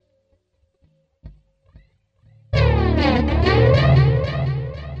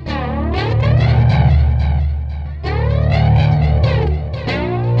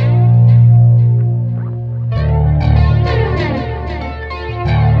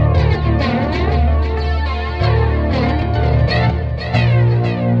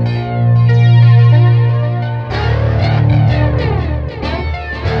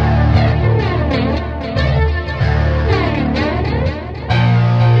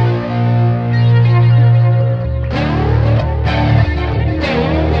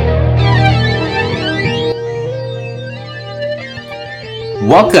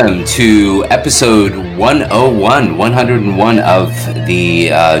Welcome to episode 101 of the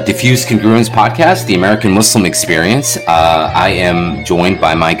Diffuse Congruence podcast, the American Muslim Experience. I am joined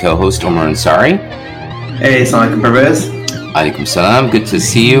by my co-host, Omar Ansari. Hey, Assalamu alaikum, Pervez. Alaikum salam. Good to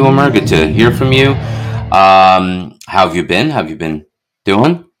see you, Omar. Good to hear from you. How have you been? How have you been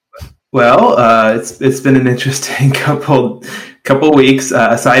doing? Well, it's been an interesting couple weeks.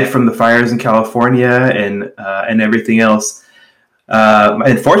 Aside from the fires in California and everything else,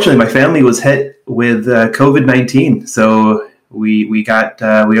 unfortunately, my family was hit with COVID-19. So we got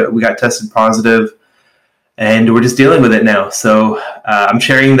tested positive, and we're just dealing with it now. So I'm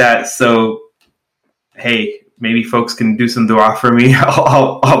sharing that. So hey, maybe folks can do some dua for me.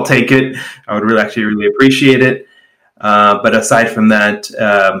 I'll take it. I would really appreciate it. But aside from that,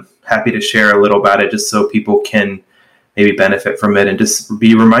 happy to share a little about it just so people can maybe benefit from it and just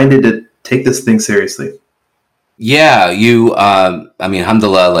be reminded to take this thing seriously. Yeah,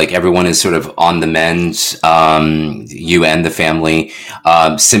 alhamdulillah, like everyone is sort of on the mend, you and the family.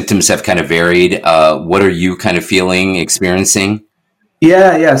 Symptoms have kind of varied. What are you kind of experiencing?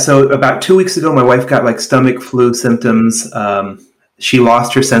 Yeah. So about 2 weeks ago, my wife got like stomach flu symptoms. She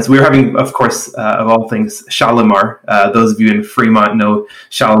lost her sense. We were having, of course, of all things, Shalimar. Those of you in Fremont know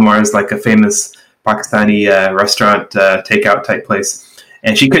Shalimar is like a famous Pakistani restaurant takeout type place.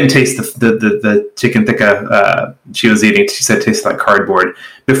 And she couldn't taste the chicken tikka she was eating. She said it tasted like cardboard.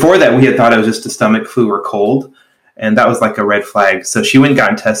 Before that, we had thought it was just a stomach flu or cold. And that was like a red flag. So she went and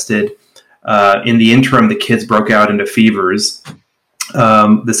got tested. In the interim, the kids broke out into fevers.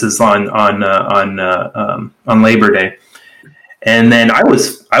 This is on Labor Day. And then I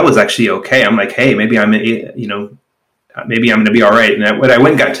was actually okay. I'm like, hey, maybe maybe I'm going to be all right. And when I went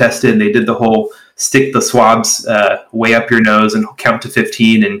and got tested, they did the whole stick the swabs way up your nose and count to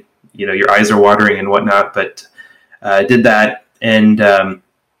 15, and your eyes are watering and whatnot. But I did that, and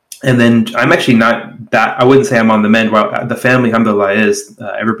then I'm actually not that. I wouldn't say I'm on the mend. Well, the family, alhamdulillah, is.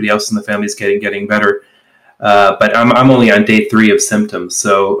 Everybody else in the family is getting better. But I'm only on day 3 of symptoms,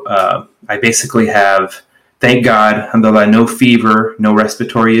 so I basically have. Thank God, alhamdulillah, no fever, no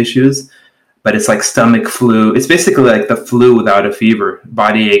respiratory issues, but it's like stomach flu. It's basically like the flu without a fever,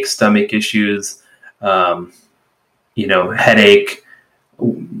 body ache, stomach issues, headache,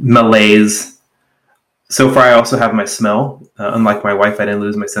 malaise. So far, I also have my smell. Unlike my wife, I didn't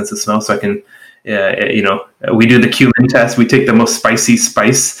lose my sense of smell, so I can, we do the cumin test. We take the most spicy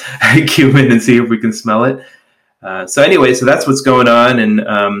spice cumin and see if we can smell it. So that's what's going on,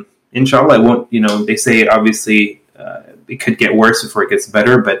 and inshallah, it won't, they say obviously it could get worse before it gets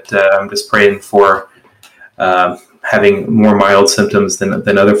better, but I'm just praying for having more mild symptoms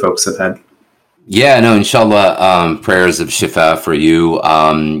than other folks have had. Yeah, no, inshallah, prayers of shifa for you.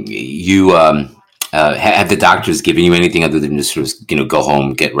 Have the doctors given you anything other than just sort of, go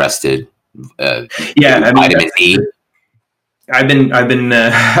home, get rested? Vitamin D. I've been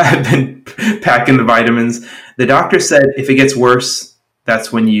packing the vitamins. The doctor said if it gets worse,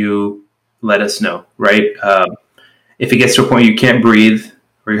 that's when you let us know, right? If it gets to a point you can't breathe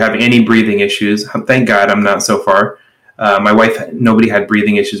or you're having any breathing issues, thank God I'm not so far. My wife, nobody had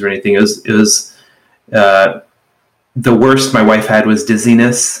breathing issues or anything. It was the worst my wife had was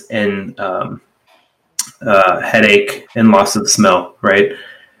dizziness and headache and loss of smell, right?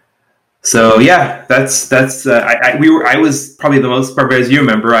 So yeah, that's I was probably the most, as you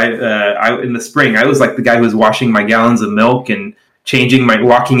remember, I in the spring I was like the guy who was washing my gallons of milk and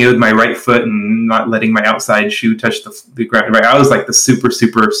walking in with my right foot and not letting my outside shoe touch the ground. Right, I was like the super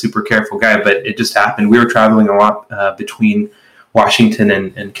careful guy, but it just happened. We were traveling a lot between Washington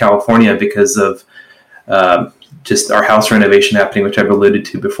and California because of just our house renovation happening, which I've alluded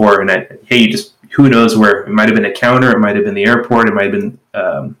to before. And who knows where? It might have been a counter, it might have been the airport, it might have been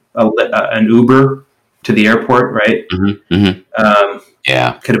an Uber to the airport, right? Mm-hmm.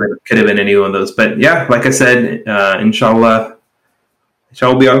 Yeah, could have been any one of those. But yeah, like I said, inshallah.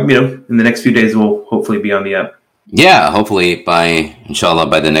 So we'll be, in the next few days, we'll hopefully be on the up. Yeah, hopefully inshallah,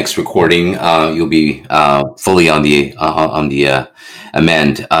 by the next recording, you'll be fully on the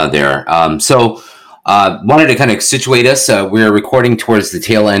amend there. So wanted to kind of situate us. We're recording towards the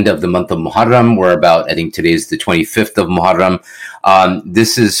tail end of the month of Muharram. We're about, I think today's the 25th of Muharram.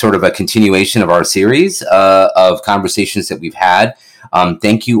 This is sort of a continuation of our series of conversations that we've had.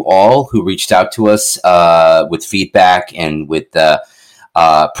 Thank you all who reached out to us with feedback and with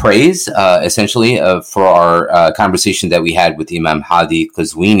praise, essentially, for our conversation that we had with Imam Hadi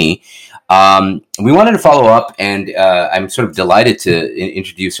Qazwini. We wanted to follow up, and I'm sort of delighted to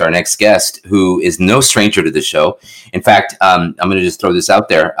introduce our next guest, who is no stranger to the show. In fact, I'm going to just throw this out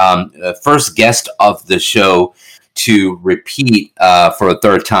there. First guest of the show to repeat for a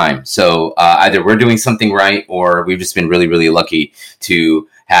third time. So either we're doing something right, or we've just been really, really lucky to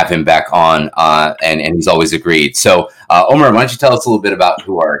have him back on, and he's always agreed. So Omar, why don't you tell us a little bit about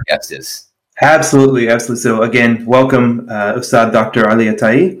who our guest is? Absolutely. So again, welcome, Ustad Dr. Ali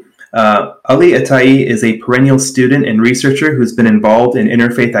Atai. Ali Atai is a perennial student and researcher who's been involved in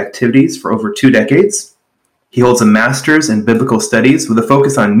interfaith activities for over 2 decades. He holds a master's in biblical studies with a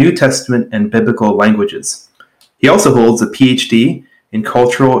focus on New Testament and biblical languages. He also holds a PhD in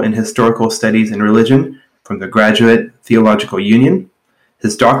cultural and historical studies and religion from the Graduate Theological Union.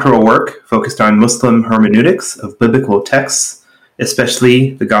 His doctoral work focused on Muslim hermeneutics of biblical texts,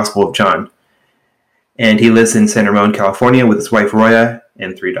 especially the Gospel of John. And he lives in San Ramon, California with his wife, Roya,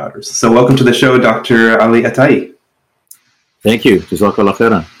 and 3 daughters. So welcome to the show, Dr. Ali Atai. Thank you. Jazakallah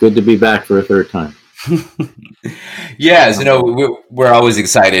khairan. Good to be back for a third time. Yes, we're always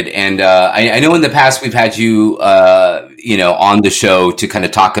excited, and I know in the past we've had you, on the show to kind of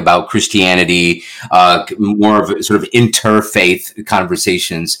talk about Christianity, more of sort of interfaith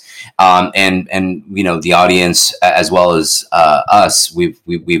conversations, and the audience as well as us,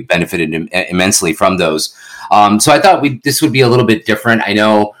 we've benefited immensely from those. So I thought this would be a little bit different. I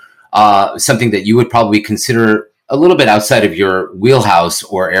know something that you would probably consider a little bit outside of your wheelhouse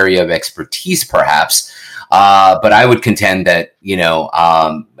or area of expertise, perhaps. But I would contend that, you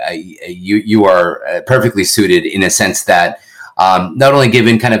are perfectly suited in a sense that not only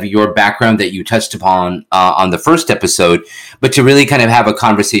given kind of your background that you touched upon on the first episode, but to really kind of have a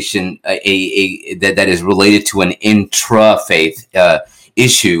conversation that is related to an intra-faith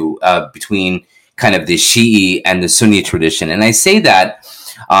issue between kind of the Shi'i and the Sunni tradition. And I say that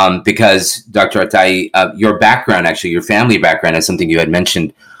because, Dr. Atai, your background, actually, your family background is something you had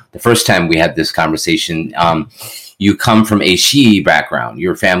mentioned the first time we had this conversation. You come from a Shi'i background.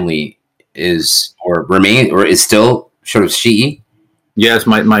 Your family is is still sort of Shi'i? Yes,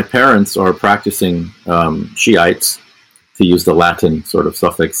 my parents are practicing Shiites, to use the Latin sort of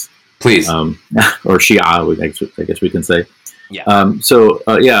suffix. Please. Or Shia, I guess we can say. Yeah. I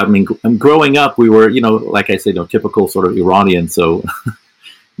mean, growing up, we were, like I say, typical sort of Iranian. So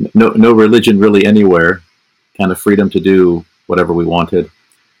no religion really anywhere, kind of freedom to do whatever we wanted,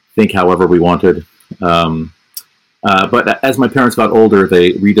 think however we wanted. But as my parents got older,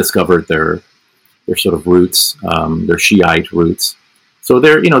 they rediscovered their sort of roots, their Shiite roots. So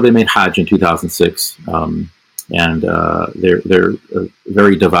they made Hajj in 2006, and they're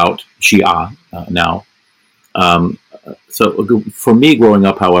very devout Shia now. So for me, growing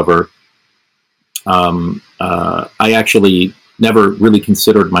up, however, I actually never really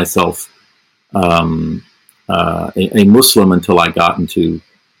considered myself a Muslim until I got into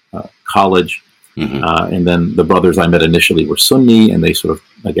college. Mm-hmm. And then the brothers I met initially were Sunni, and they sort of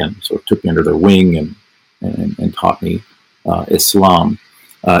took me under their wing and taught me Islam.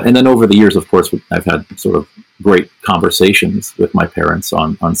 And then over the years, of course, I've had sort of great conversations with my parents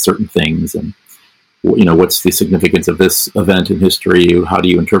on certain things, and what's the significance of this event in history? How do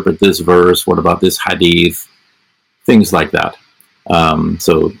you interpret this verse? What about this hadith? Things like that.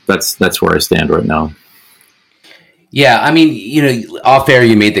 So that's where I stand right now. Yeah, I mean, off air,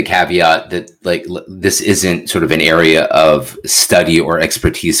 you made the caveat that this isn't sort of an area of study or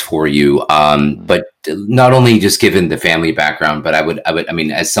expertise for you. But not only just given the family background, but I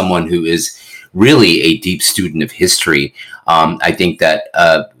mean, as someone who is really a deep student of history, I think that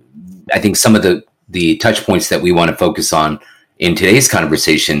some of the touch points that we want to focus on in today's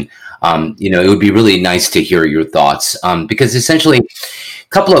conversation, it would be really nice to hear your thoughts, because essentially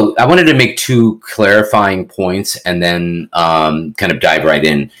I wanted to make 2 clarifying points and then kind of dive right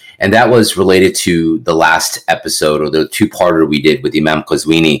in. And that was related to the last episode, or the 2-parter we did with Imam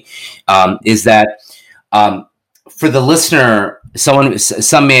Qazwini, is that for the listener,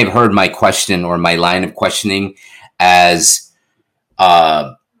 some may have heard my question or my line of questioning as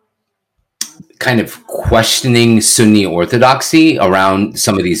kind of questioning Sunni orthodoxy around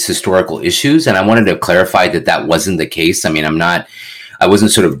some of these historical issues. And I wanted to clarify that wasn't the case. I mean, I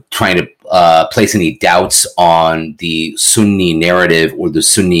wasn't sort of trying to place any doubts on the Sunni narrative or the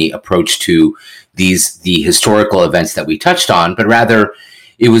Sunni approach to the historical events that we touched on, but rather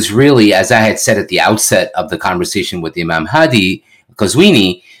it was really, as I had said at the outset of the conversation with Imam Hadi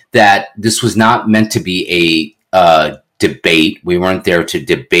Qazwini, that this was not meant to be a debate. We weren't there to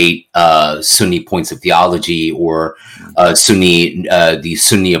debate Sunni points of theology or the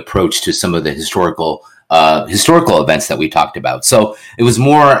Sunni approach to some of the historical events that we talked about. So it was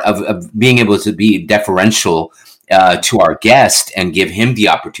more of being able to be deferential to our guest and give him the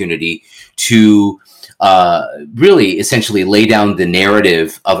opportunity to really essentially lay down the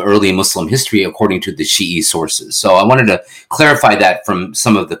narrative of early Muslim history according to the Shi'i sources. So I wanted to clarify that from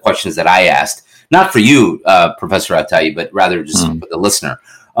some of the questions that I asked, not for you, Professor Atai, but rather just for the listener.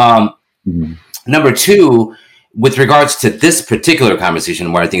 Number two, with regards to this particular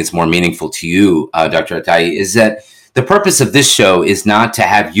conversation, where I think it's more meaningful to you, Dr. Atai, is that the purpose of this show is not to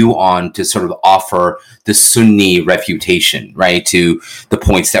have you on to sort of offer the Sunni refutation, right, to the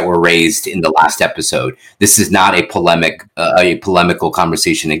points that were raised in the last episode. This is not a polemical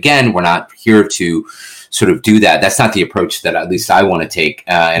conversation. Again, we're not here to sort of do that. That's not the approach that at least I want to take,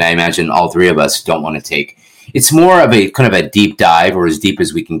 and I imagine all three of us don't want to take. It's more of a kind of a deep dive, or as deep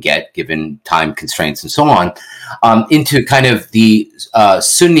as we can get, given time constraints and so on, into kind of the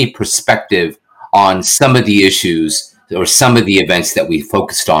Sunni perspective on some of the issues or some of the events that we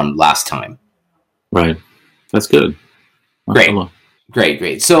focused on last time. Right. That's good.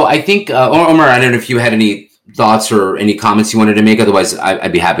 Great. So I think, Omar, I don't know if you had any thoughts or any comments you wanted to make. Otherwise,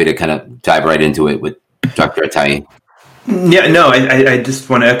 I'd be happy to kind of dive right into it with Dr. Atai. Yeah, no, I just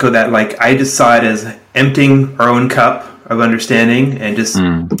want to echo that. Like, I just saw it as emptying our own cup of understanding and just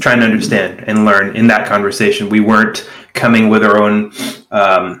trying to understand and learn in that conversation. We weren't coming with our own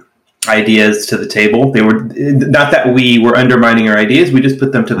ideas to the table. They were not that we were undermining our ideas. We just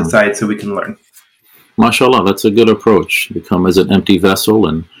put them to the side so we can learn. MashaAllah, that's a good approach. Become as an empty vessel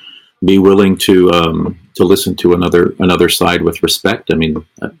and be willing to listen to another side with respect. I mean,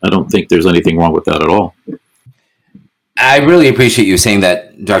 I don't think there's anything wrong with that at all. I really appreciate you saying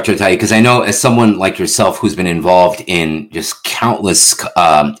that, Dr. Atai, because I know as someone like yourself who's been involved in just countless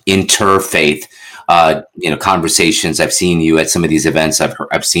interfaith conversations. I've seen you at some of these events.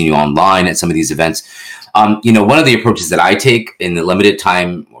 I've seen you online at some of these events. One of the approaches that I take in the limited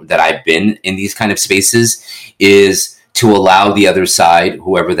time that I've been in these kind of spaces is to allow the other side,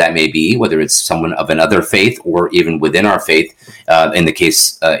 whoever that may be, whether it's someone of another faith or even within our faith, in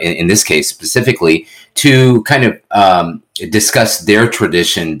this case specifically, to kind of discuss their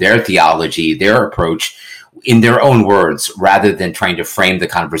tradition, their theology, their approach in their own words, rather than trying to frame the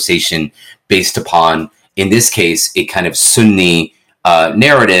conversation based upon, in this case, a kind of Sunni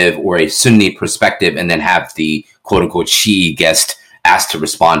narrative or a Sunni perspective, and then have the quote-unquote Shi'i guest asked to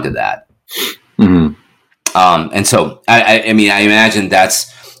respond to that. Mm-hmm. And so, I mean, I imagine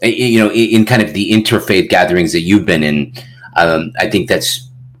that's, in kind of the interfaith gatherings that you've been in, I think that's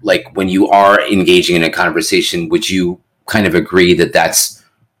like when you are engaging in a conversation, would you kind of agree that that's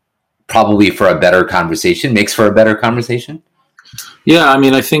probably for a better conversation, makes for a better conversation? Yeah, I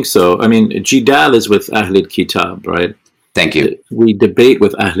mean, I think so. I mean, Jidal is with Ahlul Kitab, right? Thank you. We debate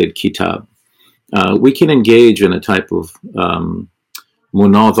with Ahlul Kitab. We can engage in a type of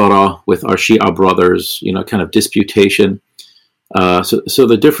munadhara with our Shia brothers, kind of disputation. So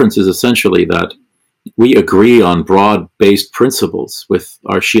the difference is essentially that we agree on broad-based principles with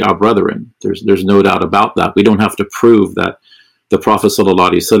our Shia brethren. There's no doubt about that. We don't have to prove that the Prophet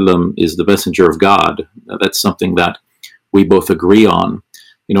ﷺ is the messenger of God. That's something that we both agree on.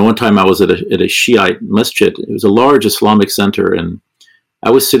 One time I was at a Shiite masjid. It was a large Islamic center, and I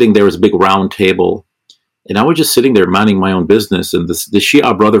was sitting there. It was a big round table, and I was just sitting there minding my own business. And the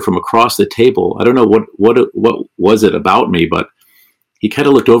Shia brother from across the table, I don't know what was it about me, but he kind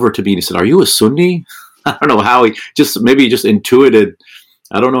of looked over to me and he said, "Are you a Sunni?" I don't know how he maybe just intuited.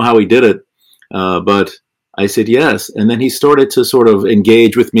 I don't know how he did it, but I said yes. And then he started to sort of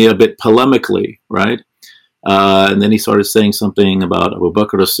engage with me a bit polemically, right? And then he started saying something about Abu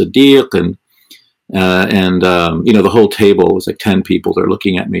Bakr as-Siddiq and the whole table was like 10 people. They're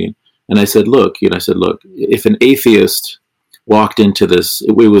looking at me. And I said, look, if an atheist walked into this,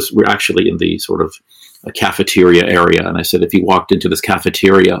 we're actually in the sort of a cafeteria area. And I said, if he walked into this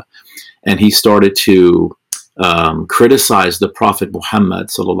cafeteria and he started to criticize the Prophet Muhammad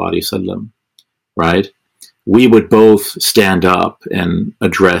sallallahu alaihi wasallam, right? We would both stand up and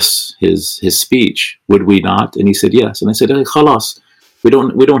address his speech, would we not? And he said yes. And I said, hey, khalas, we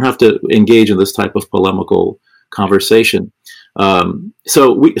don't have to engage in this type of polemical conversation.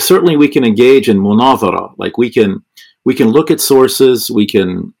 So we can engage in munadhara. Like we can look at sources. We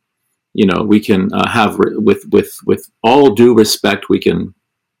can have with all due respect, we can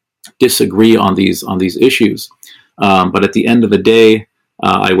disagree on these issues. But at the end of the day,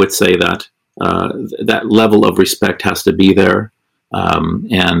 I would say that that level of respect has to be there,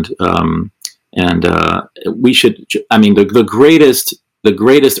 and we should. I mean, the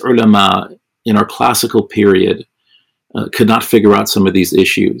greatest ulama in our classical period could not figure out some of these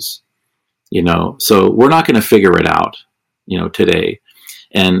issues, So we're not going to figure it out, today,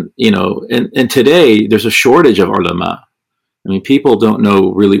 and today there's a shortage of ulama. I mean, people don't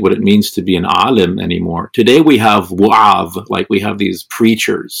know really what it means to be an alim anymore. Today we have wa'adh, like we have these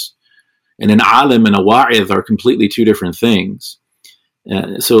preachers. And an alim and a wa'idh are completely two different things.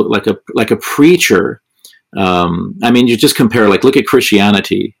 So like a preacher, I mean, you just compare, like, look at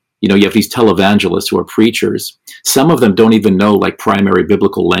Christianity. You know, you have these televangelists who are preachers. Some of them don't even know, like, primary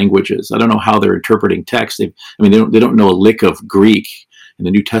biblical languages. I don't know how they're interpreting text. They don't know a lick of Greek, and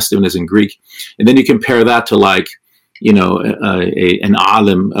the New Testament is in Greek. And then you compare that to, like, you know, an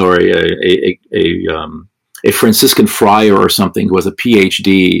alim or a Franciscan friar or something who has a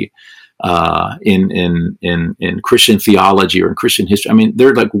PhD in Christian theology or in Christian history. I mean,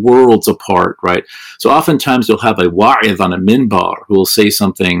 they're like worlds apart, right? So oftentimes you'll have a wa'idh on a minbar who will say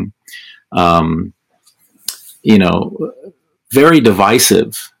something, you know, very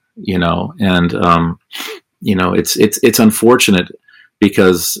divisive, you know, and you know, it's unfortunate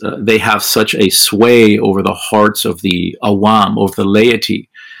because they have such a sway over the hearts of the awam, of the laity.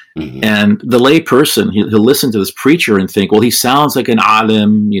 Mm-hmm. And the lay person, he'll listen to this preacher and think, well, he sounds like an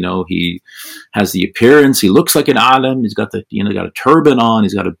alim, you know, he has the appearance, he looks like an alim, he's got got a turban on,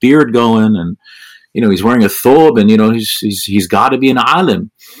 he's got a beard going, and, you know, he's wearing a thobe, and, you know, he's got to be an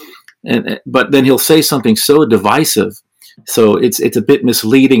alim. But then he'll say something so divisive. So it's a bit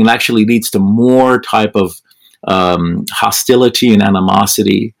misleading and actually leads to more type of hostility and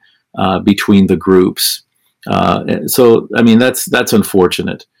animosity between the groups. So, I mean, that's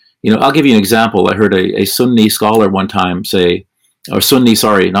unfortunate. You know, I'll give you an example. I heard a Sunni scholar one time say, or Sunni,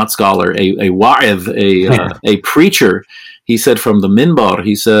 sorry, not scholar, a wa'idh, a preacher. He said from the minbar,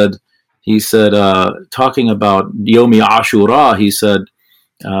 he said, talking about Yomi Ashura, he said,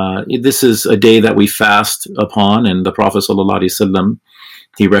 this is a day that we fast upon, and the Prophet ﷺ,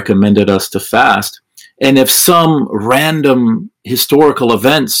 he recommended us to fast. And if some random historical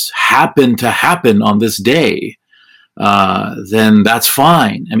events happen to happen on this day, then that's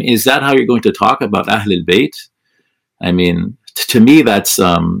fine. I mean, is that how you're going to talk about Ahlul Bayt? I mean, to me, that's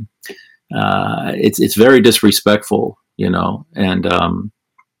it's very disrespectful, you know, and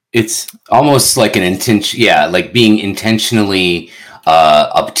it's almost like an intention, like being intentionally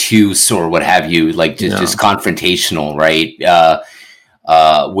obtuse or what have you, like just confrontational, right?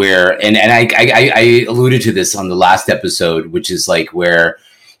 Where and I alluded to this on the last episode, which is like where,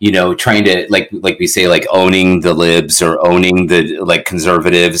 you know, trying to like we say, like owning the libs or owning the like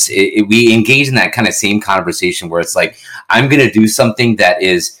conservatives. We engage in that kind of same conversation where it's like, I'm going to do something that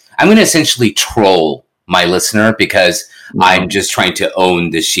is, I'm going to essentially troll my listener because I'm just trying to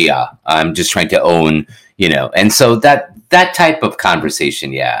own the Shia. I'm just trying to own, you know, and so that type of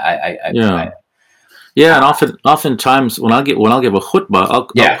conversation, and oftentimes when I'll give a khutbah,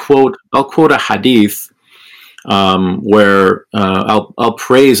 I'll quote a hadith where I'll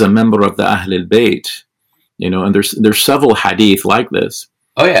praise a member of the Ahlul Bayt, you know, and there's several hadith like this.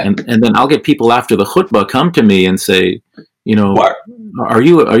 Oh yeah, and then I'll get people after the khutbah come to me and say, you know, are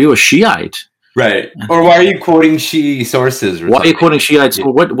you a Shiite? Right. Or why are you quoting Shi'i sources? Why are you quoting Shiites?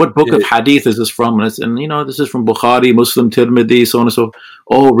 What book of hadith is this from? And you know, this is from Bukhari, Muslim, Tirmidhi, so on and so forth.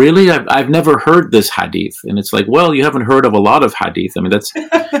 Oh, really? I've never heard this hadith. And it's like, well, you haven't heard of a lot of hadith. I mean, that's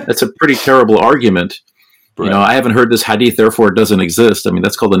a pretty terrible argument. Right. You know, I haven't heard this hadith, therefore it doesn't exist. I mean,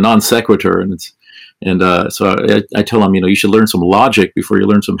 that's called a non sequitur. So I tell them, you know, you should learn some logic before you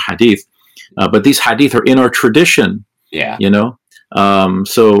learn some hadith. But these hadith are in our tradition. Yeah. You know?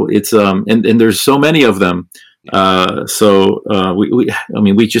 So it's and there's so many of them. We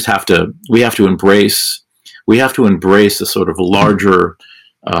just have to embrace a sort of larger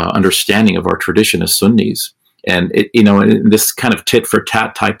understanding of our tradition as Sunnis, and in this kind of tit for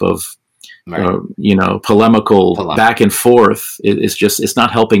tat type of polemical back and forth it's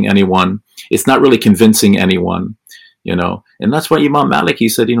not helping anyone. It's not really convincing anyone, you know, and that's why Imam Malik, he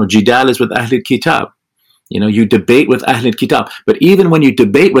said, you know, jidal is with Ahlul Kitab. You know, you debate with Ahlul Kitab. But even when you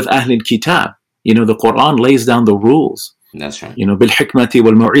debate with Ahlul Kitab, you know, the Quran lays down the rules. That's right. You know, bil-hikmati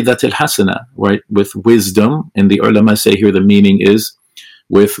wal-mau'idhati al-hasana, right? With wisdom, and the ulama say here the meaning is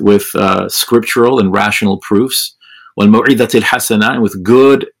with scriptural and rational proofs. Wal-mau'idhati al-hasana, and with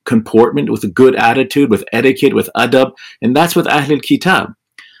good comportment, with a good attitude, with etiquette, with adab. And that's with Ahlul Kitab.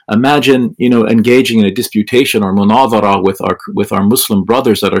 Imagine, you know, engaging in a disputation or munadhara with our Muslim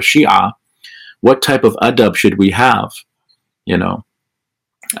brothers that are Shia. What type of adab should we have, you know?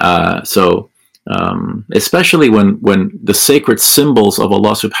 Especially when the sacred symbols of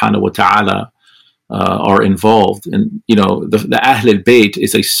Allah subhanahu wa ta'ala are involved. And, you know, the Ahlul Bayt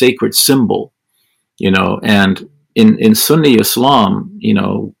is a sacred symbol, you know, and in Sunni Islam,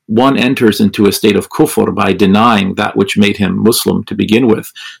 one enters into a state of kufr by denying that which made him Muslim to begin with.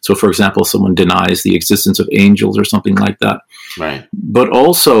 So, for example, someone denies the existence of angels or something like that. Right. But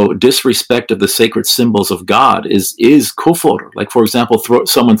also disrespect of the sacred symbols of God is kufr. Like, for example,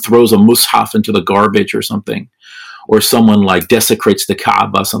 someone throws a mushaf into the garbage or something, or someone like desecrates the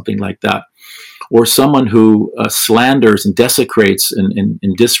Kaaba, something like that. Or someone who slanders and desecrates and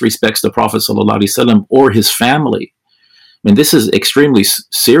disrespects the Prophet ﷺ or his family. I mean, this is extremely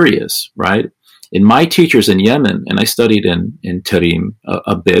serious, right? In my teachers in Yemen, and I studied in Tarim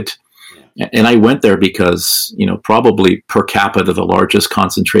a bit, and I went there because, probably per capita, the largest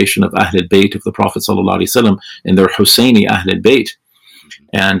concentration of Ahlul Bayt of the Prophet ﷺ, and they're Husseini Ahlul Bayt.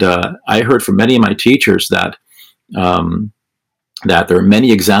 And I heard from many of my teachers that there are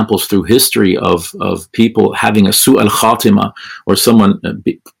many examples through history of people having a su' al-khatima, or someone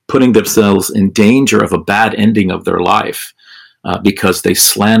putting themselves in danger of a bad ending of their life because they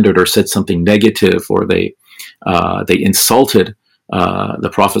slandered or said something negative, or they insulted the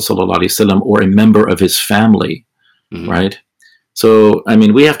Prophet ﷺ or a member of his family, right? So, I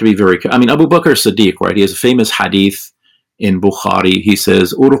mean, we have to be very careful. I mean, Abu Bakr Siddiq, right? He has a famous hadith in Bukhari. He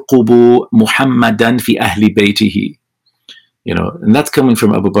says, "Urqubu Muhammadan fi ahli baytihi." And that's coming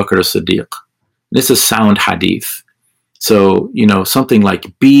from Abu Bakr as-Siddiq. This is sound hadith. So, something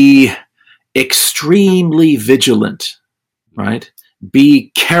like be extremely vigilant, right?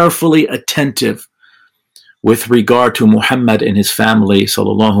 Be carefully attentive with regard to Muhammad and his family,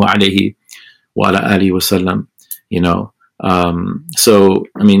 sallallahu alayhi wa ala alihi wa sallam. So,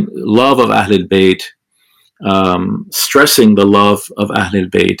 I mean, love of Ahlul Bayt, stressing the love of Ahlul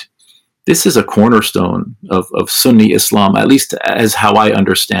Bayt. This is a cornerstone of Sunni Islam, at least as how I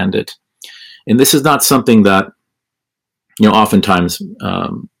understand it. And this is not something that, oftentimes,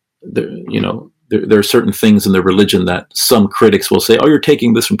 there are certain things in the religion that some critics will say, oh, you're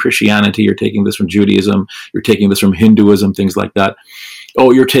taking this from Christianity, you're taking this from Judaism, you're taking this from Hinduism, things like that.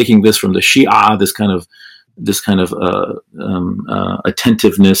 Oh, you're taking this from the Shia, this kind of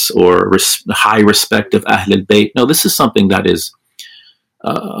attentiveness or high respect of Ahlul Bayt. No, this is something that is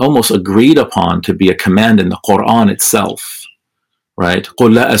almost agreed upon to be a command in the Quran itself, right?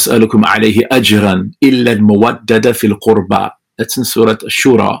 قُلْ لَا أَسْأَلُكُمْ عَلَيْهِ أَجْرًا إِلَّا الْمُوَدَّدَ فِي الْقُرْبَى. That's in Surah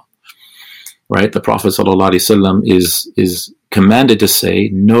Ash-Shura, right? The Prophet ﷺ is commanded to say,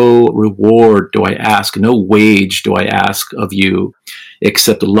 no reward do I ask, no wage do I ask of you,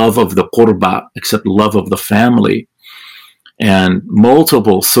 except love of the qurba, except love of the family. And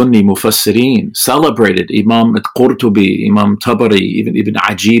multiple Sunni mufassirin celebrated, Imam al-Qurtubi, Imam Tabari, even Ibn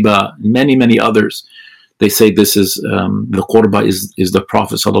Ajiba, many others. They say this is, the qurba is the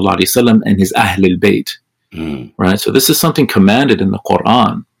Prophet ﷺ and his Ahlul Bayt, right? So this is something commanded in the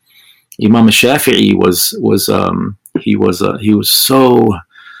Quran. Imam Shafi'i was so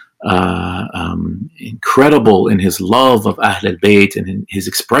incredible in his love of Ahlul Bayt and in his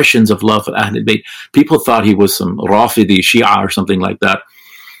expressions of love for Ahlul Bayt. People thought he was some Rafidi Shia or something like that,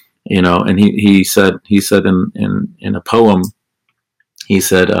 and he said in a poem, he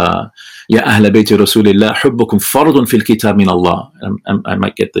said, Ya Ahl Bayti Rasulillah, hubbukum fardun fil kitab min Allah. I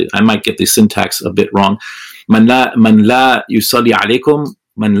might get the syntax a bit wrong. Man la yusalli alaykum,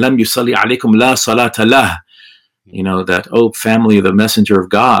 man lam yusalli alaykum la salata lah. That, oh, family of the messenger of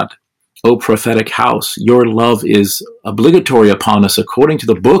God, oh, prophetic house, your love is obligatory upon us according to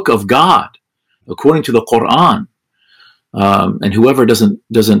the book of God, according to the Quran. And whoever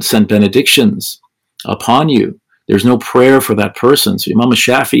doesn't send benedictions upon you, there's no prayer for that person. So Imam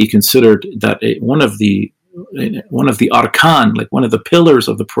Shafi'i considered that one of the arkan, like one of the pillars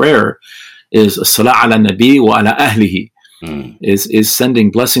of the prayer, is as-salah ala nabi wa ala ahlihi. Is sending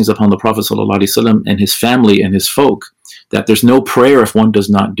blessings upon the Prophet ﷺ and his family and his folk, that there's no prayer if one does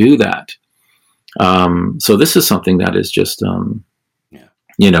not do that. So this is something that is just,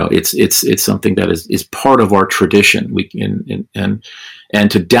 it's something that is part of our tradition.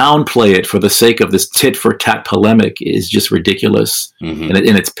 And to downplay it for the sake of this tit for tat polemic is just ridiculous, and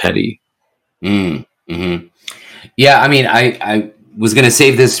it's petty. Mm-hmm. Yeah, I mean, I was going to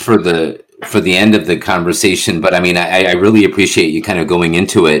save this for the end of the conversation, but I mean, I really appreciate you kind of going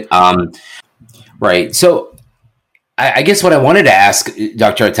into it. Right. So I guess what I wanted to ask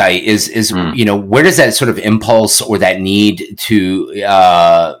Dr. Atai is, where does that sort of impulse or that need to,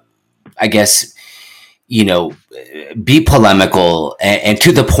 I guess, be polemical and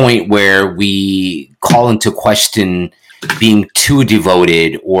to the point where we call into question being too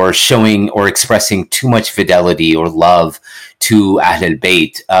devoted or showing or expressing too much fidelity or love to Ahl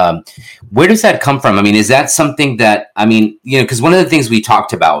al-Bayt. Where does that come from? I mean, is that something that, I mean, you know, because one of the things we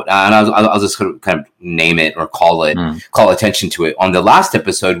talked about, and I'll just kind of name it or call attention to it on the last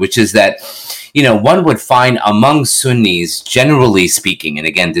episode, which is that, you know, one would find among Sunnis, generally speaking, and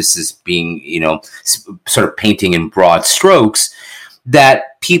again, this is being, you know, sort of painting in broad strokes,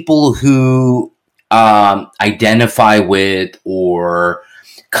 that people who identify with or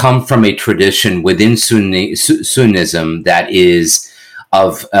come from a tradition within Sunnism that is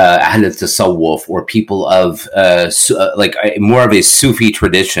of Ahl al-Tasawwuf, or people of like more of a Sufi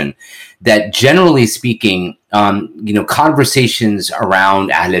tradition, that generally speaking, you know, conversations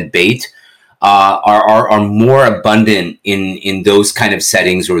around Ahl al-Bayt are more abundant in those kind of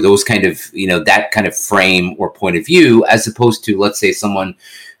settings, or those kind of, you know, that kind of frame or point of view, as opposed to, let's say, someone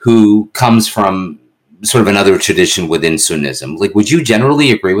who comes from sort of another tradition within Sunnism. Like, would you generally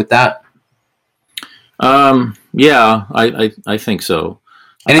agree with that? Yeah, I think so.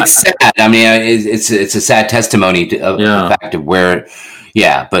 And it's sad. I mean, it's a sad testimony to the fact of where,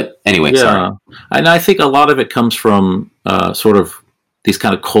 but anyway, sorry. And I think a lot of it comes from sort of these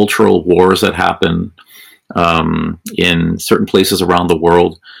kind of cultural wars that happen in certain places around the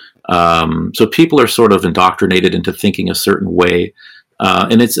world. So people are sort of indoctrinated into thinking a certain way.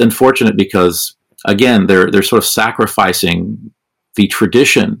 And it's unfortunate because, again, they're sort of sacrificing the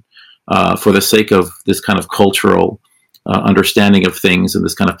tradition for the sake of this kind of cultural understanding of things and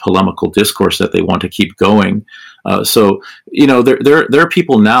this kind of polemical discourse that they want to keep going. So, you know, there are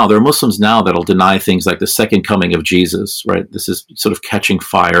people now, there are Muslims now that'll deny things like the second coming of Jesus, right? This is sort of catching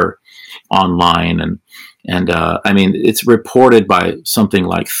fire online. And I mean, it's reported by something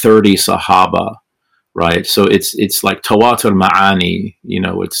like 30 Sahaba, right? So it's like Tawatur Ma'ani, you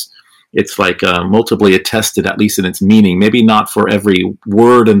know, it's like multiply attested, at least in its meaning, maybe not for every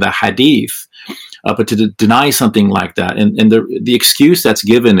word in the hadith, but to deny something like that. And the excuse that's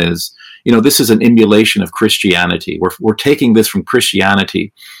given is, you know, this is an emulation of Christianity. We're taking this from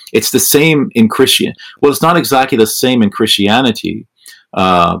Christianity. It's the same in Christian. Well, it's not exactly the same in Christianity,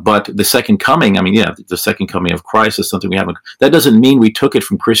 but the second coming, I mean, the second coming of Christ is something we haven't, that doesn't mean we took it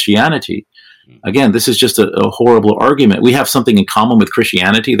from Christianity. Again, this is just a horrible argument. We have something in common with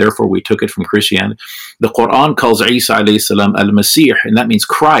Christianity, therefore we took it from Christianity. The Quran calls Isa alayhi salam al-Masih, and that means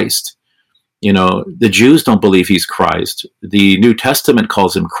Christ. You know, the Jews don't believe he's Christ. The New Testament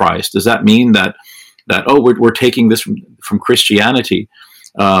calls him Christ. Does that mean that we're taking this from Christianity?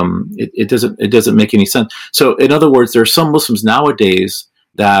 It doesn't make any sense. So, in other words, there are some Muslims nowadays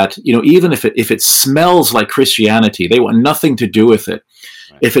that, you know, even if it smells like Christianity, they want nothing to do with it.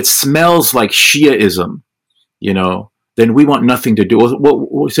 If it smells like Shiaism, you know, then we want nothing to do.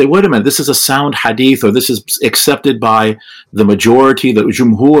 We'll say, wait a minute, this is a sound hadith, or this is accepted by the majority, the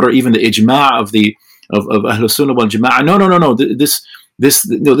jumhur, or even the ijma' of Ahl Sunnah wal Jama'ah. No.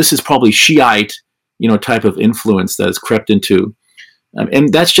 This is probably Shiite, you know, type of influence that has crept into,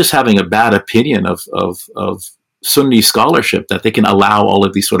 and that's just having a bad opinion of Sunni scholarship, that they can allow all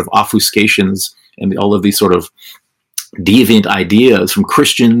of these sort of offuscations and all of these sort of deviant ideas from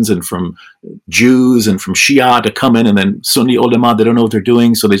Christians and from Jews and from Shia to come in, and then Sunni ulama, they don't know what they're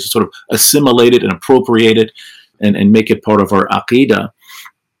doing, so they just sort of assimilate it and appropriate it and make it part of our aqidah.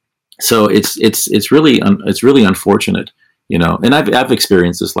 So it's really unfortunate, you know. And I've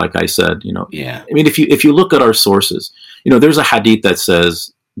experienced this, like I said, you know. Yeah. I mean, if you look at our sources, you know, there's a hadith that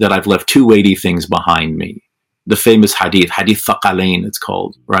says that I've left two weighty things behind me. The famous hadith Thaqalain, it's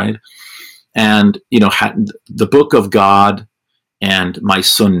called, right? And, you know, the book of God and my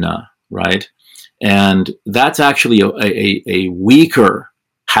sunnah, right? And that's actually a weaker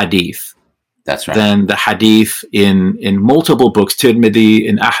hadith. That's right. Than the hadith in multiple books, Tirmidhi,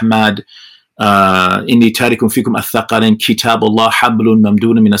 in Ahmad, inni tarikum fikum athaqalain kitabullah hablun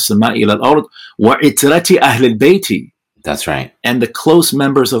mamduna min as-sama'i ila al-ard wa itrati ahli al-bayti. That's right. And the close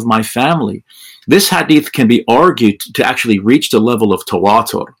members of my family. This hadith can be argued to actually reach the level of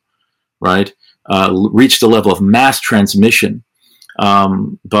tawatur, right? Reach the level of mass transmission.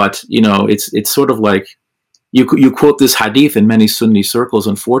 But, you know, it's sort of like you quote this hadith in many Sunni circles,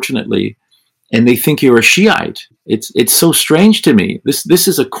 unfortunately, and they think you're a Shiite. It's so strange to me. This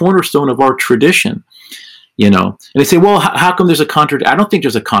is a cornerstone of our tradition, you know. And they say, well, how come there's a contradiction? I don't think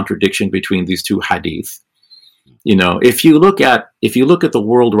there's a contradiction between these two hadith. You know, if you look at the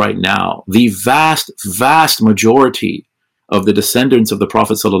world right now, the vast majority of the descendants of the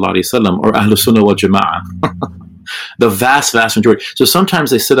Prophet ﷺ are Ahl Sunnah wal Jama'ah. The vast majority. So sometimes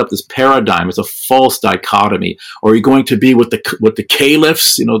they set up this paradigm as a false dichotomy. Or are you going to be with the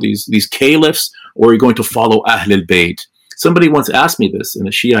caliphs, you know, these caliphs, or are you going to follow Ahl al-Bayt? Somebody once asked me this in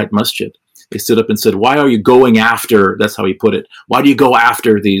a Shiite masjid. They stood up and said, "Why are you going after?" That's how he put it. "Why do you go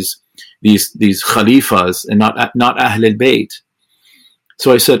after these khalifas and not Ahl al-Bayt?" So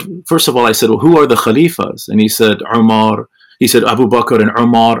I said, first of all, I said, "Well, who are the khalifas?" And he said, "Umar." He said, "Abu Bakr and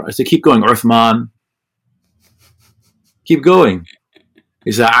Umar." I said, "Keep going, Uthman." Keep going.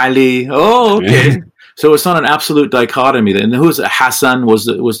 He said, "Ali." Oh, okay. So it's not an absolute dichotomy. And who's Hassan was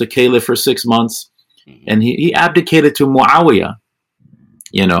the caliph for 6 months, and he abdicated to Muawiyah.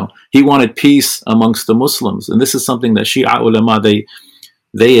 He wanted peace amongst the Muslims, and this is something that Shia ulama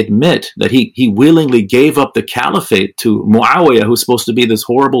they admit, that he willingly gave up the caliphate to Muawiyah, who's supposed to be this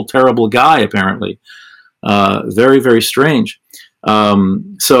horrible, terrible guy, apparently. Very, very strange.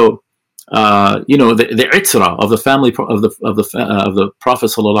 The itra of the family of the Prophet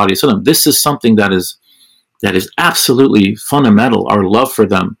sallallahu alaihi wasallam. This is something that is absolutely fundamental. Our love for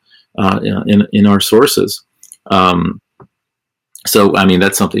them in our sources. So I mean,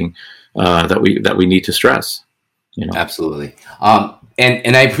 that's something that we need to stress. Absolutely.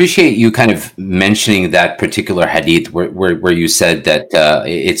 And I appreciate you kind of mentioning that particular hadith where you said that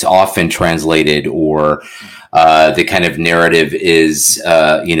it's often translated, or the kind of narrative is,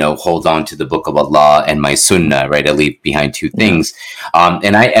 hold on to the Book of Allah and my Sunnah, right? I leave behind two things.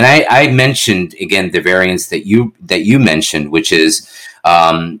 And I mentioned again the variance that you mentioned, which is,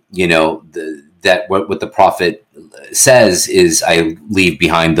 that what the Prophet says is, I leave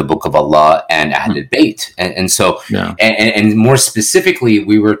behind the Book of Allah and Ahl al-Bayt. And so, and more specifically,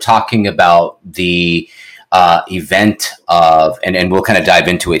 we were talking about the event of, and we'll kind of dive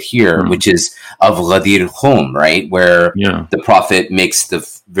into it here, which is of Ghadir Khum, right? Where the Prophet makes the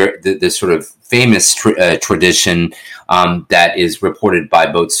sort of famous tradition that is reported by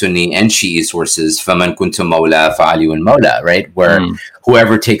both Sunni and Shi'i sources, فَمَنْ كُنْتُ مَوْلَى فَعَلِيٌّ مَوْلَى, right? Where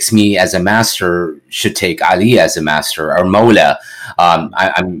whoever takes me as a master should take Ali as a master, or Mawla.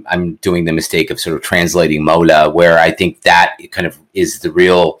 I'm doing the mistake of sort of translating Mawla, where I think that kind of is the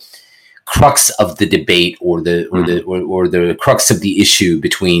real crux of the debate, or the crux of the issue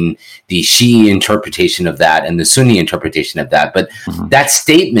between the Shi'i interpretation of that and the Sunni interpretation of that. But that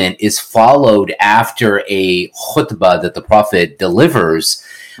statement is followed after a khutbah that the Prophet delivers,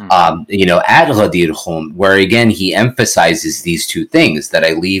 at Ghadir Khum, where again he emphasizes these two things, that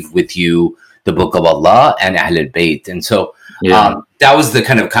I leave with you the Book of Allah and Ahl al-Bayt. And so that was the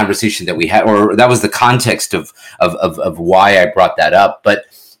kind of conversation that we had, or that was the context of why I brought that up. But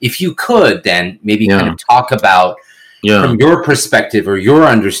if you could then maybe kind of talk about, from your perspective or your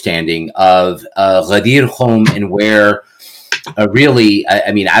understanding of Ghadir Khum, and where really,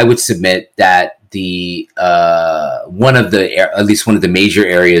 I mean, I would submit that the at least one of the major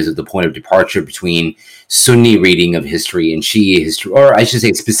areas of the point of departure between Sunni reading of history and Shi'i history, or I should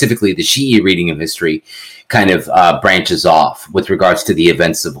say specifically the Shi'i reading of history, kind of branches off with regards to the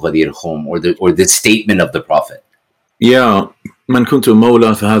events of Ghadir Khum, or the statement of the Prophet. Man kuntu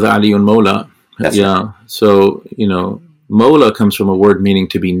mawla fahadha aliyun mawla. Right. So, mawla comes from a word meaning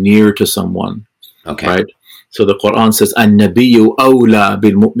to be near to someone. Okay. Right? So the Quran says, An-nabiyyu awla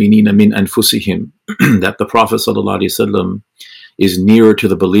bil mu'minina min anfusihim, that the Prophet sallallahu alaihi wasallam is nearer to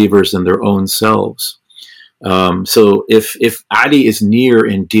the believers than their own selves. So if Ali is near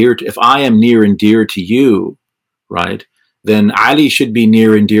and dear if I am near and dear to you, right, then Ali should be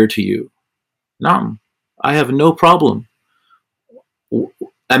near and dear to you. Naam, I have no problem.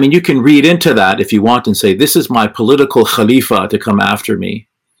 I mean, you can read into that if you want and say, this is my political khalifa to come after me.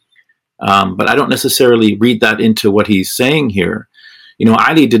 But I don't necessarily read that into what he's saying here.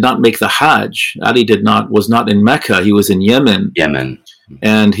 Ali did not make the Hajj. Ali was not in Mecca. He was in Yemen.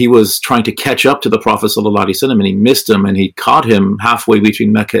 And he was trying to catch up to the Prophet ﷺ, and he missed him, and he caught him halfway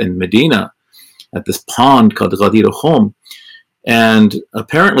between Mecca and Medina at this pond called Ghadir Khum. And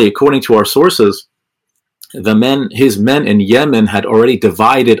apparently, according to our sources, his men in Yemen had already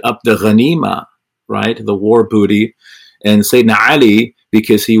divided up the ghanima, right, the war booty. And Sayyidina Ali,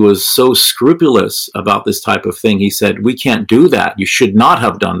 because he was so scrupulous about this type of thing, he said, we can't do that. You should not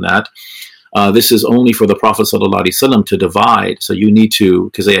have done that. This is only for the Prophet ﷺ to divide. So you need to,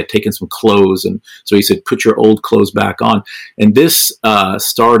 because they had taken some clothes. And so he said, put your old clothes back on. And this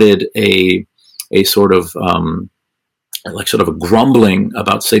started a sort of a grumbling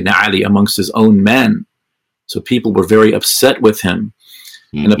about Sayyidina Ali amongst his own men. So people were very upset with him.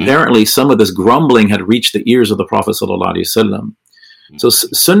 And apparently some of this grumbling had reached the ears of the Prophet ﷺ. So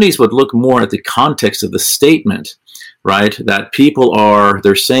Sunnis would look more at the context of the statement, right? That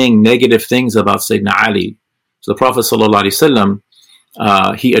they're saying negative things about Sayyidina Ali. So the Prophet ﷺ,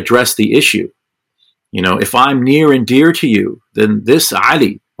 he addressed the issue. If I'm near and dear to you, then this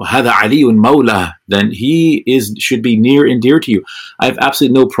Ali, وَهَذَا عَلِيٌّ مَوْلَى, then he should be near and dear to you. I have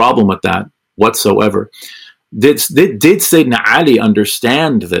absolutely no problem with that whatsoever. Did Sayyidina Ali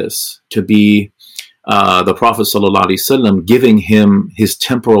understand this to be the Prophet ﷺ giving him his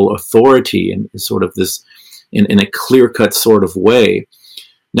temporal authority in sort of this, in a clear-cut sort of way?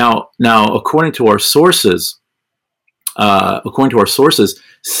 Now, according to our sources,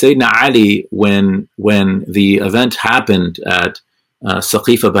 Sayyidina Ali, when the event happened at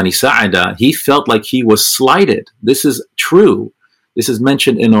Saqifa Bani Sa'ida, he felt like he was slighted. This is true. This is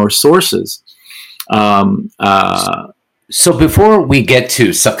mentioned in our sources. So before we get to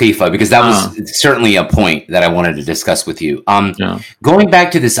Saqifa, because that was certainly a point that I wanted to discuss with you, going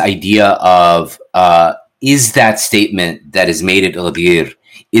back to this idea of is that statement that is made at Ghadir,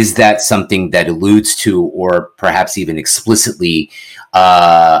 is that something that alludes to or perhaps even explicitly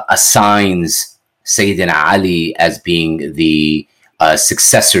assigns Sayyidina Ali as being the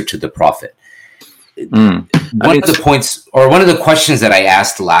successor to the Prophet? One of the points, or one of the questions that I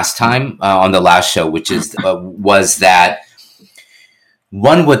asked last time on the last show, which is was that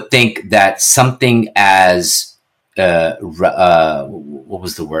one would think that something as what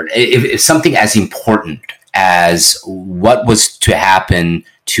was the word? If something as important as what was to happen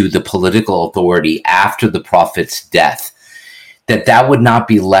to the political authority after the Prophet's death, that would not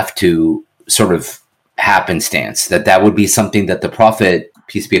be left to sort of happenstance, that would be something that the Prophet,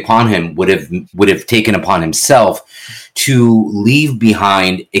 peace be upon him, would have taken upon himself to leave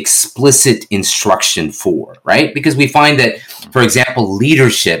behind explicit instruction for, right? Because we find that, for example,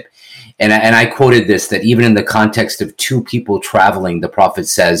 leadership, and I quoted this, that even in the context of two people traveling, the Prophet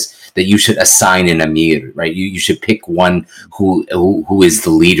says that you should assign an amir, right? You should pick one who is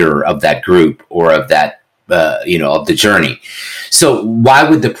the leader of that group or of that of the journey. So why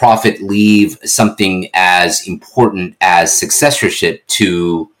would the Prophet leave something as important as successorship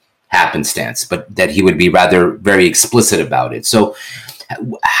to happenstance, but that he would be rather very explicit about it? So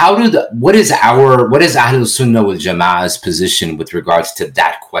what is Ahlul Sunnah wal Jama'ah's position with regards to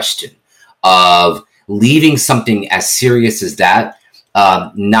that question of leaving something as serious as that,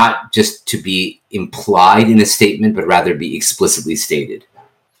 not just to be implied in a statement, but rather be explicitly stated?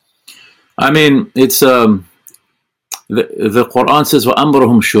 I mean, it's the Quran says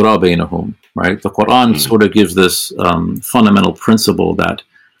وَأَمْرُهُمْ شُورَى بَيْنَهُمْ, right? The Quran sort of gives this fundamental principle that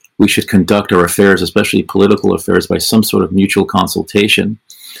we should conduct our affairs, especially political affairs, by some sort of mutual consultation.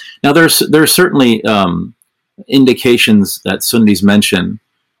 Now, there are certainly indications that Sunnis mention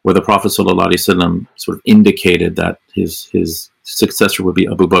where the Prophet ﷺ sort of indicated that his successor would be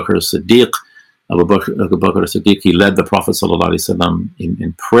Abu Bakr as-Siddiq. Abu Bakr as-Siddiq, he led the Prophet ﷺ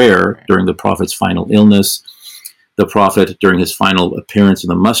in prayer during the Prophet's final illness. The Prophet, during his final appearance in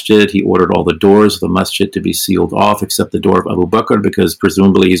the masjid, he ordered all the doors of the masjid to be sealed off except the door of Abu Bakr, because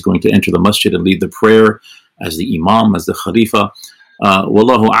presumably he's going to enter the masjid and lead the prayer as the imam, as the khalifa.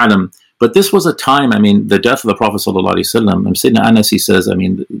 Wallahu alam. But this was a time, I mean, the death of the Prophet ﷺ, and Sayyidina Anas, he says, I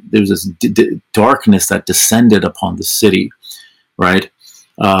mean, there was this darkness that descended upon the city, right?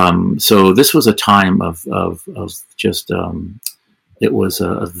 So this was a time of just, it was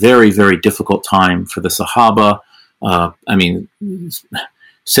a very, very difficult time for the Sahaba. I mean,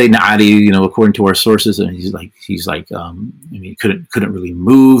 Sayyidina Ali, according to our sources, and he's like, I mean, couldn't really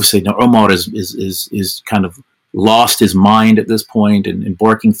move. Sayyidina Umar is kind of lost his mind at this point and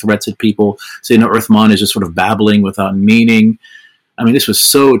barking threats at people. Sayyidina Uthman is just sort of babbling without meaning. I mean, this was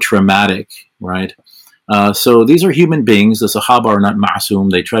so traumatic, right? So these are human beings. The Sahaba are not ma'asum.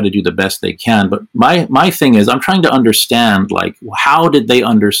 They try to do the best they can. But my thing is, I'm trying to understand, like, how did they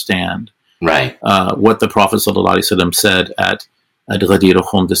understand what the Prophet ﷺ said at Ghadir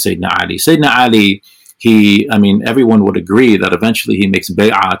Khum to Sayyidina Ali? Sayyidina Ali, everyone would agree that eventually he makes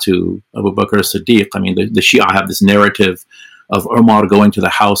bay'ah to Abu Bakr as-Siddiq. I mean, the Shia have this narrative of Umar going to the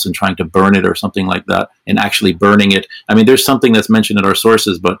house and trying to burn it or something like that, and actually burning it. I mean, there's something that's mentioned in our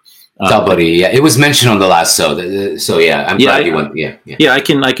sources, but it was mentioned on the last show. So yeah, I'm glad you went. Yeah, I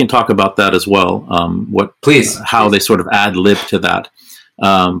can talk about that as well. How they sort of ad lib to that.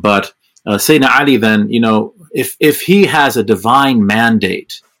 But Sayyidina Ali, then, if he has a divine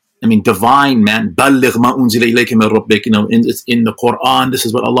mandate, divine man, balligh ma unzila ilayka min rabbik, in the Quran, this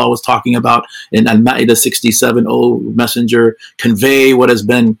is what Allah was talking about in Al-Ma'idah 67, O Messenger, convey what has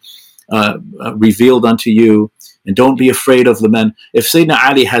been revealed unto you, and don't be afraid of the men. If Sayyidina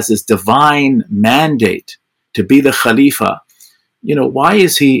Ali has this divine mandate to be the Khalifa, why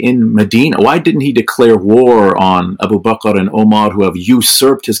is he in Medina? Why didn't he declare war on Abu Bakr and Omar, who have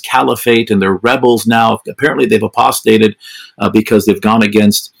usurped his caliphate, and they're rebels now? Apparently they've apostated because they've gone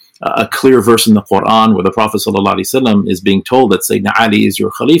against a clear verse in the Quran where the Prophet ﷺ is being told that Sayyidina Ali is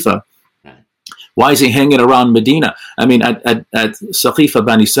your Khalifa. Why is he hanging around Medina? I mean, at Saqifa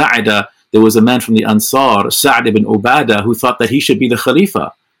Bani Sa'ida, there was a man from the Ansar, Sa'd ibn Ubadah, who thought that he should be the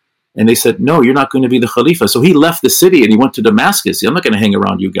Khalifa. And they said, no, you're not going to be the Khalifa. So he left the city and he went to Damascus. I'm not going to hang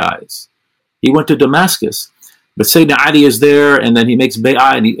around you guys. He went to Damascus. But Sayyidina Ali is there, and then he makes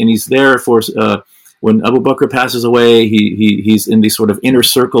bay'ah, and he's there for when Abu Bakr passes away. He's in the sort of inner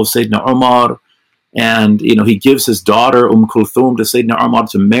circle of Sayyidina Umar, and he gives his daughter Kulthum to Sayyidina Umar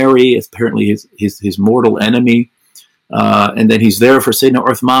to marry. It's apparently his mortal enemy, and then he's there for Sayyidina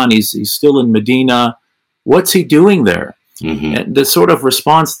Uthman. He's still in Medina. What's he doing there? Mm-hmm. And the sort of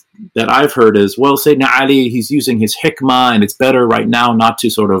response that I've heard is, well, Sayyidina Ali, he's using his hikmah, and it's better right now not to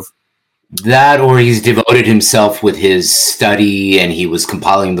sort of that, or he's devoted himself with his study, and he was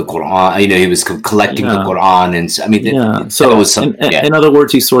compiling the Quran. He was collecting the Quran, and I mean, So, was in other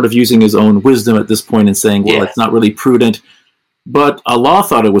words, he's sort of using his own wisdom at this point and saying, "Well, it's not really prudent." But Allah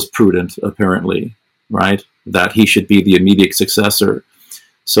thought it was prudent, apparently, right? That he should be the immediate successor.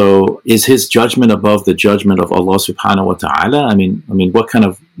 So, is his judgment above the judgment of Allah Subhanahu wa Taala? I mean, what kind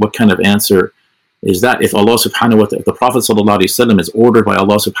of answer is that? If Allah Subhanahu wa Taala, if the Prophet Sallallahu Alaihi Wasallam is ordered by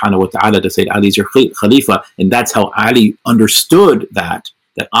Allah Subhanahu wa Taala to say Ali is your Khalifa, and that's how Ali understood that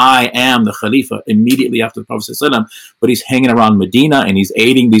I am the Khalifa immediately after the Prophet Sallallahu Alaihi Wasallam, but he's hanging around Medina and he's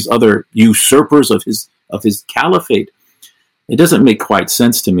aiding these other usurpers of his caliphate. It doesn't make quite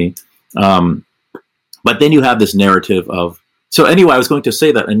sense to me. But then you have this narrative of. So anyway, I was going to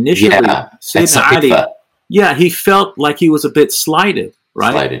say that initially, Sayyidina Ali, he felt like he was a bit slighted.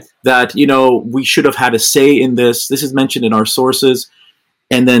 Right? Slighted. That, we should have had a say in this. This is mentioned in our sources.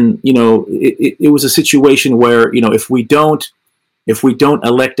 And then, it was a situation where, if we don't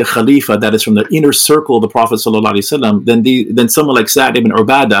elect a Khalifa that is from the inner circle of the Prophet Sallallahu Alaihi Wasallam, then someone like Sa'd ibn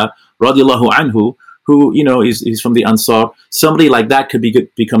Ubadah, radiallahu anhu, who, he's from the Ansar, somebody like that could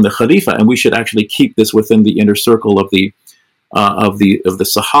become the Khalifa. And we should actually keep this within the inner circle of the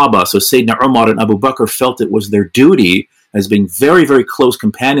Sahaba. So Sayyidina Umar and Abu Bakr felt it was their duty as being very, very close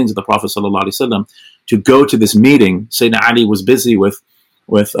companions of the Prophet Sallallahu Alaihi Wasallam to go to this meeting. Sayyidina Ali was busy with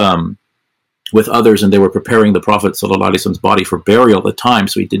others, and they were preparing the Prophet Sallallahu Alaihi Wasallam's body for burial at the time,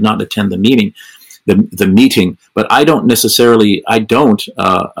 so he did not attend the meeting. But I don't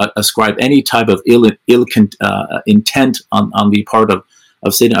ascribe any type of ill intent on the part of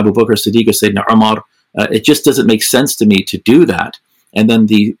Sayyidina Abu Bakr Siddiq or Sayyidina Umar. It just doesn't make sense to me to do that. And then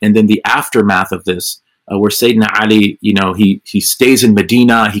the aftermath of this. Where Sayyidina Ali, he stays in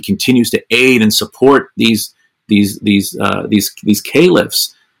Medina, he continues to aid and support these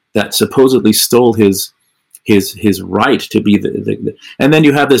caliphs that supposedly stole his right to be the and then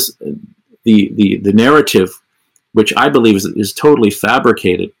you have this the narrative, which I believe is totally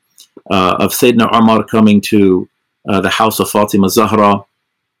fabricated, of Sayyidina Umar coming to the house of Fatima Zahra,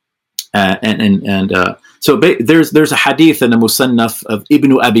 so there's a hadith in the Musannaf of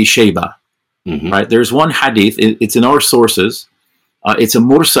Ibn Abi Shayba. Mm-hmm. Right, there's one hadith. It's in our sources. It's a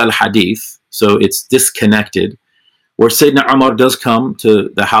mursal hadith, so it's disconnected. Where Sayyidina Umar does come to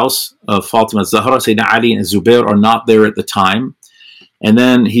the house of Fatima Zahra, Sayyidina Ali and Zubair are not there at the time, and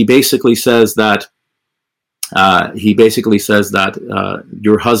then he basically says that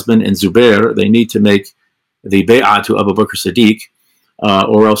your husband and Zubair, they need to make the bay'ah to Abu Bakr Siddiq,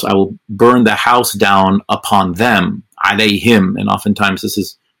 or else I will burn the house down upon them, alayhim, and oftentimes this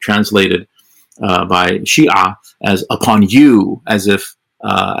is translated by Shia as upon you, as if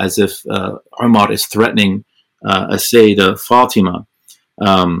Umar is threatening Sayyidah Fatima.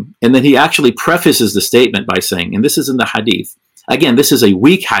 And then he actually prefaces the statement by saying, and this is in the hadith, again, this is a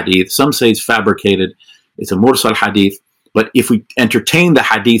weak hadith, some say it's fabricated, it's a mursal hadith, but if we entertain the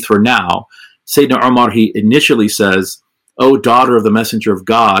hadith for now, Sayyidina Umar, he initially says, "O daughter of the Messenger of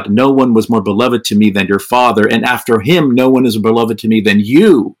God, no one was more beloved to me than your father, and after him no one is beloved to me than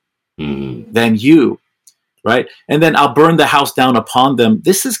you." Right? And then I'll burn the house down upon them.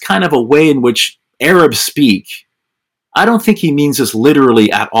 This is kind of a way in which Arabs speak. I don't think he means this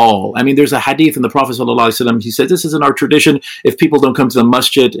literally at all. I mean, there's a hadith in the Prophet ﷺ. He said, this isn't our tradition. If people don't come to the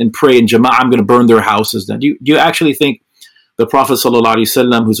masjid and pray in jama'ah, I'm going to burn their houses down. Do you actually think the Prophet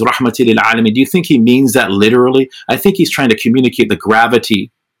ﷺ, who's rahmatil lil alamin, do you think he means that literally? I think he's trying to communicate the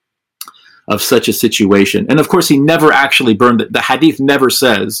gravity of such a situation. And of course, he never actually burned it. The hadith never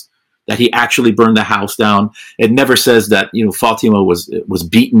says that he actually burned the house down. It never says that, Fatima was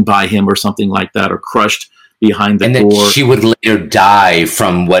beaten by him or something like that, or crushed behind the door. And that she would later die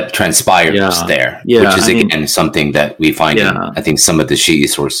from what transpired there, which is, again, something that we find in, I think, some of the Shi'i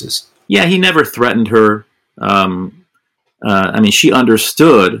sources. Yeah, he never threatened her. She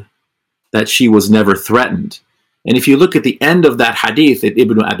understood that she was never threatened. And if you look at the end of that hadith at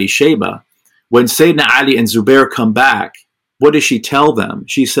Ibn Abi Shayba, when Sayyidina Ali and Zubair come back, what does she tell them?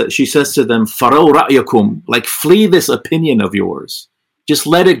 She says to them, "Faraw ra'yakum," like, flee this opinion of yours. Just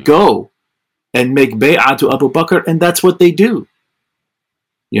let it go and make bay'ah to Abu Bakr. And that's what they do.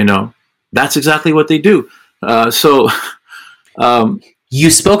 That's exactly what they do. You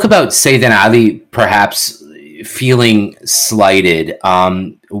spoke about Sayyidina Ali perhaps feeling slighted.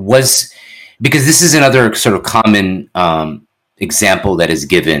 Because this is another sort of common example that is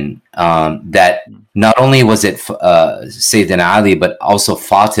given, that not only was it Sayyidina Ali, but also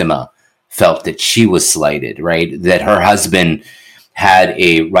Fatima felt that she was slighted, right? That her husband had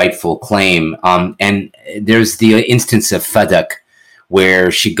a rightful claim. And there's the instance of Fadak,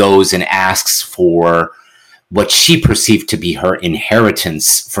 where she goes and asks for what she perceived to be her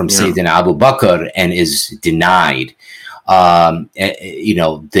inheritance from Sayyidina Abu Bakr and is denied. Not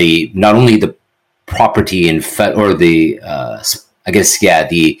only the property or the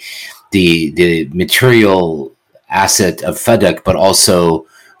material asset of Fadak, but also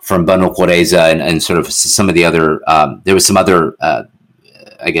from Banu Qurayza and sort of some of the other, there was some other,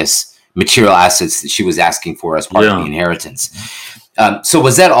 material assets that she was asking for as part of the inheritance. So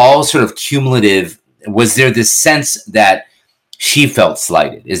was that all sort of cumulative? Was there this sense that she felt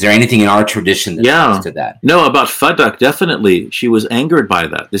slighted? Is there anything in our tradition that speaks to that? No, about Fadak, definitely. She was angered by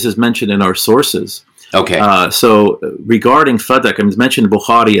that. This is mentioned in our sources. Okay. So regarding Fadak, it's mentioned in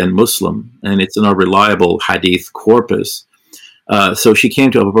Bukhari and Muslim, and it's in our reliable hadith corpus. So she came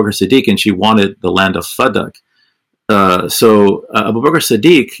to Abu Bakr Siddiq and she wanted the land of Fadak. So Abu Bakr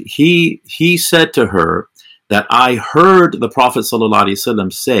Siddiq, he said to her that I heard the Prophet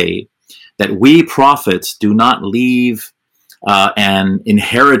ﷺ say that we prophets do not leave an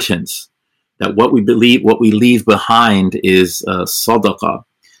inheritance, that what we leave behind is sadaqah.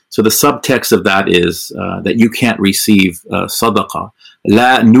 So the subtext of that is that you can't receive sadaqah.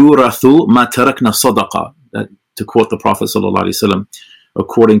 La nurathu ma tarakna sadaqah, to quote the Prophet ﷺ,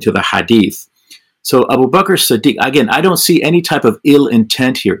 according to the hadith. So Abu Bakr Siddiq, again, I don't see any type of ill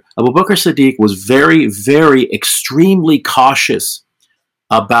intent here. Abu Bakr Siddiq was very, very extremely cautious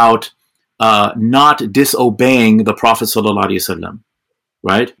about not disobeying the Prophet ﷺ,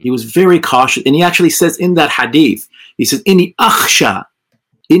 right? He was very cautious. And he actually says in that hadith, he says, Inni akhsha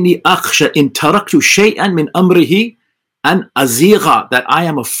in taraktu shay'an min amrihi an azigha, that I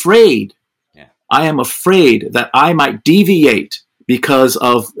am afraid that I might deviate because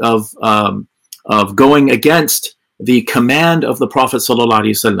of going against the command of the Prophet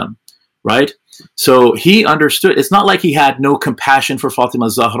ﷺ, right? So he understood. It's not like he had no compassion for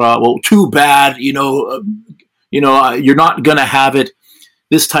Fatima Zahra. Well, too bad, you're not going to have it.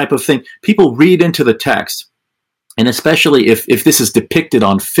 This type of thing. People read into the text, and especially if this is depicted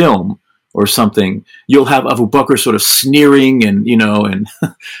on film or something, you'll have Abu Bakr sort of sneering and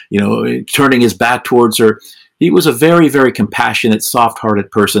turning his back towards her. He was a very, very compassionate,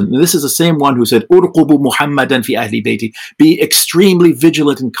 soft-hearted person. And this is the same one who said, "Urqubu Muhammadan fi ahli bayti," be extremely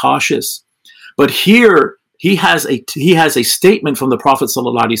vigilant and cautious. But here he has a statement from the Prophet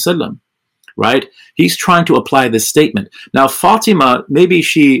ﷺ, right? He's trying to apply this statement. Now Fatima, maybe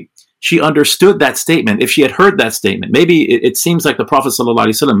she understood that statement. If she had heard that statement, maybe it seems like the Prophet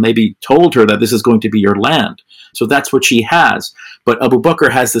ﷺ maybe told her that this is going to be your land. So that's what she has. But Abu Bakr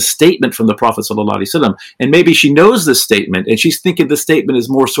has the statement from the Prophet ﷺ, and maybe she knows this statement, and she's thinking the statement is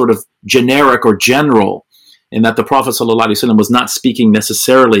more sort of generic or general, and that the Prophet ﷺ was not speaking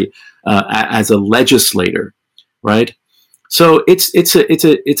necessarily as a legislator, right? So it's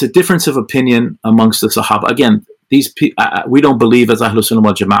a difference of opinion amongst the Sahaba. Again, we don't believe as Ahlus Sunnah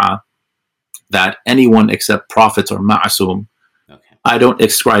wal Jama'ah that anyone except prophets are ma'asum. Okay. I don't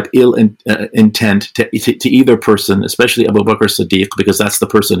ascribe ill intent to either person, especially Abu Bakr Siddiq, because that's the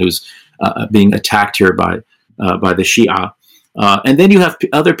person who's being attacked here by the Shia. And then you have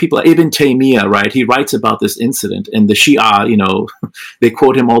other people, Ibn Taymiyyah, right? He writes about this incident, and the Shia, they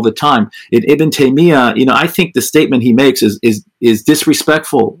quote him all the time. In Ibn Taymiyyah, I think the statement he makes is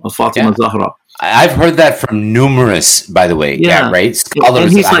disrespectful of Fatima Zahra. I've heard that from numerous, by the way, right?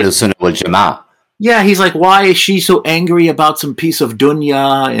 Scholars of Ahlus Sunnah wal Jama'ah. Yeah, he's like, why is she so angry about some piece of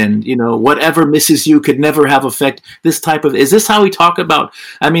dunya, and whatever misses you could never have effect. This type of, is this how we talk about?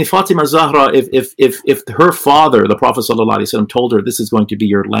 I mean, Fatima Zahra, if her father, the Prophet ﷺ, told her this is going to be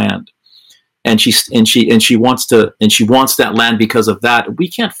your land, and she wants that land because of that, we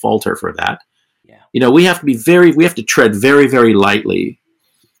can't fault her for that. Yeah. We have to tread very, very lightly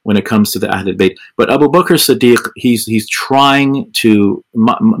when it comes to the Ahlul Bayt. But Abu Bakr Siddiq, he's trying to,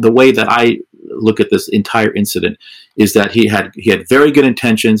 the way that I look at this entire incident is that he had very good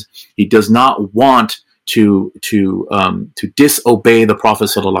intentions. He does not want to disobey the Prophet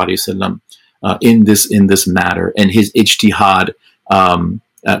sallallahu alaihi wasallam in this matter, and his ijtihad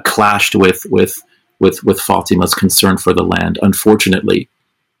clashed with Fatima's concern for the land, unfortunately.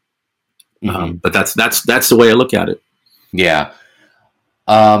 But that's the way I look at it. Yeah.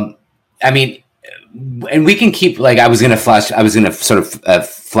 I mean, and we can keep, like, I was going to sort of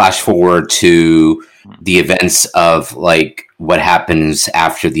flash forward to the events of, like, what happens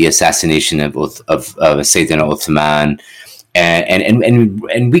after the assassination of Sayyidina Uthman,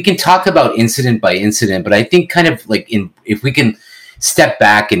 and we can talk about incident by incident, but I think kind of like if we can step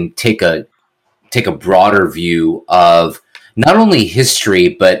back and take a broader view of not only history,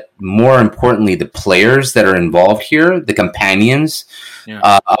 but more importantly, the players that are involved here, the companions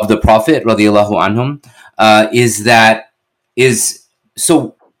of the Prophet, radiallahu anhum,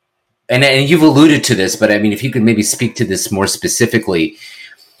 and you've alluded to this, but I mean, if you could maybe speak to this more specifically,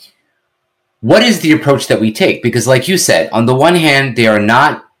 what is the approach that we take? Because like you said, on the one hand, they are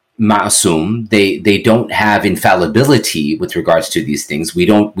not ma'asum. They don't have infallibility with regards to these things. We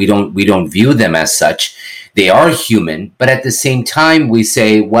don't view them as such. They are human, but at the same time, we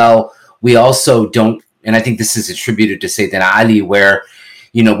say, well, we also don't, and I think this is attributed to Sayyidina Ali, where,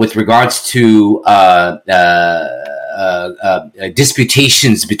 you know, with regards to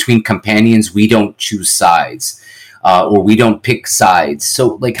disputations between companions, we don't choose sides, or we don't pick sides.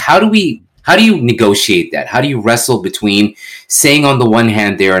 So, like, how do you negotiate that? How do you wrestle between saying on the one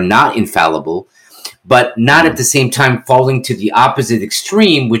hand they are not infallible, but not at the same time falling to the opposite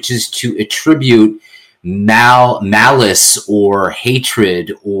extreme, which is to attribute malice or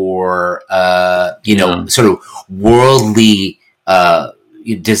hatred or sort of worldly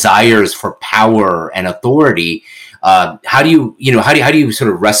desires for power and authority? How do you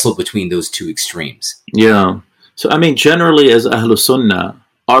sort of wrestle between those two extremes? Yeah. So I mean, generally as Ahlul Sunnah,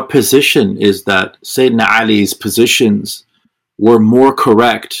 our position is that Sayyidina Ali's positions were more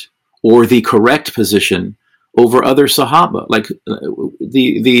correct, or the correct position, over other Sahaba. Like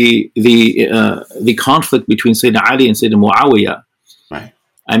the conflict between Sayyidina Ali and Sayyidina Muawiyah. Right.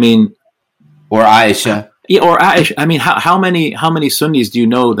 I mean, or Aisha. Yeah, or Aisha. I mean, how many Sunnis do you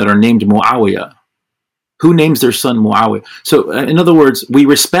know that are named Muawiyah? Who names their son Muawiyah? So, in other words, we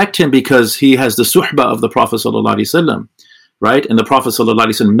respect him because he has the suhbah of the Prophet sallallahu alaihi wasallam, right? And the Prophet sallallahu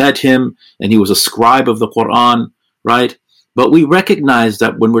alaihi wasallam met him, and he was a scribe of the Quran, right? But we recognize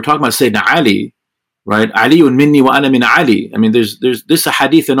that when we're talking about Sayyidina Ali, right? Aliun minni wa ana min Ali. I mean, there's this a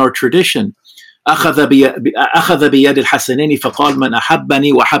hadith in our tradition. أخذ بيد الحسنين فقال من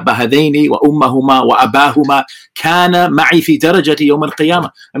أحبني وحب هذين وأمهما وأباهما كان معي في درجة يوم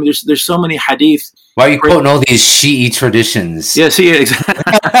القيامة. I mean, there's so many hadith. Why are you quoting all these Shi'i traditions? Yeah, see, exactly.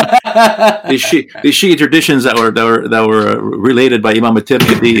 these Shi'i traditions that were related by Imam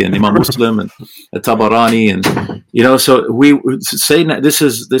al-Tirmidhi and Imam Muslim and Tabarani, and so we say this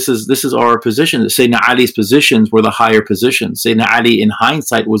is our position. Sayyidina Ali's positions were the higher positions. Sayyidina Ali, in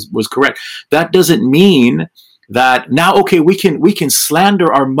hindsight, was correct. That doesn't mean that now, okay, we can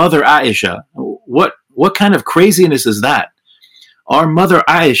slander our mother Aisha. What kind of craziness is that? Our mother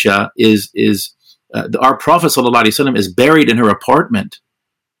Aisha is our Prophet sallallahu alaihi wasallam is buried in her apartment,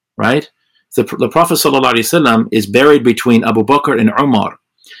 right? The Prophet sallallahu alaihi wasallam is buried between Abu Bakr and Umar.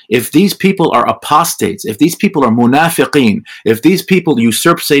 If these people are apostates, if these people are munafiqeen, if these people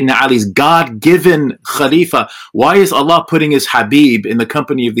usurp Sayyidina Ali's God-given Khalifa, why is Allah putting His Habib in the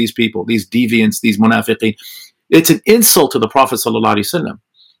company of these people, these deviants, these munafiqeen? It's an insult to the Prophet sallallahu alaihi wasallam.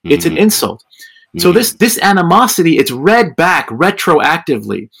 It's an insult. So this animosity, it's read back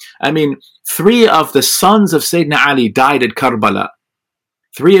retroactively. I mean, 3 of the sons of Sayyidina Ali died at Karbala.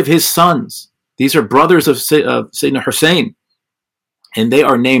 3 of his sons. These are brothers of Sayyidina Hussein. And they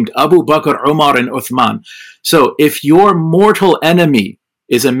are named Abu Bakr, Umar, and Uthman. So if your mortal enemy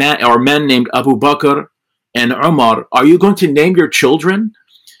is a man or men named Abu Bakr and Umar, are you going to name your children?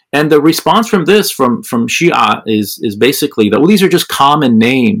 And the response from Shia is basically that, well, these are just common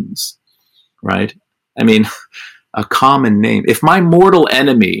names. Right? I mean, a common name. If my mortal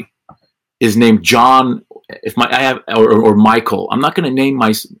enemy is named John, or Michael, I'm not going to name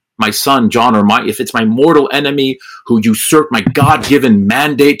my son John or Mike. If it's my mortal enemy who usurped my God-given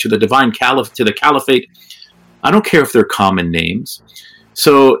mandate to the divine caliphate, I don't care if they're common names.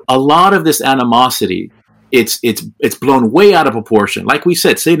 So a lot of this animosity, it's blown way out of proportion. Like we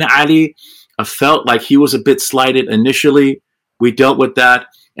said, Sayyidina Ali felt like he was a bit slighted initially. We dealt with that.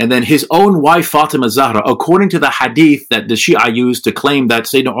 And then his own wife, Fatima Zahra, according to the hadith that the Shia used to claim that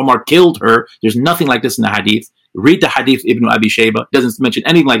Sayyidina Umar killed her, there's nothing like this in the hadith. Read the hadith, Ibn Abi Shayba doesn't mention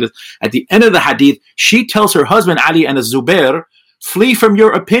anything like this. At the end of the hadith, she tells her husband Ali and Zubair, flee from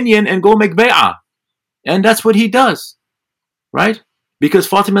your opinion and go make bay'ah. And that's what he does, right? Because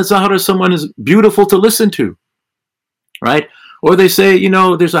Fatima Zahra is someone who's beautiful to listen to, right? Or they say,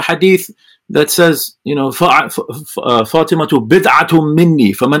 there's a hadith that says, Fatima tu bid'atu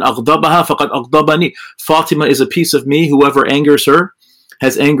minni, faman aghdabaha faqad aghdabani. Fatima is a piece of me. Whoever angers her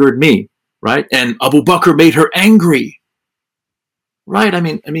has angered me, right? And Abu Bakr made her angry, right? I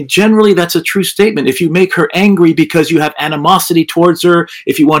mean, generally that's a true statement. If you make her angry because you have animosity towards her,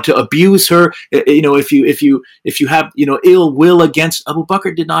 if you want to abuse her, if you have ill will against, Abu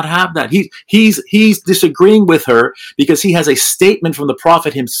Bakr did not have that. He's disagreeing with her because he has a statement from the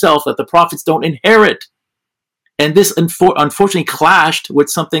Prophet himself that the prophets don't inherit, and this unfortunately clashed with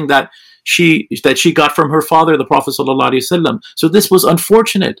something that she got from her father, the Prophet sallallahu alaihi wasallam. So this was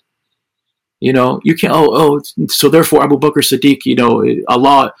unfortunate. You can't. So therefore, Abu Bakr Siddiq,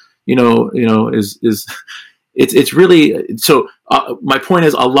 Allah, is it's really so. My point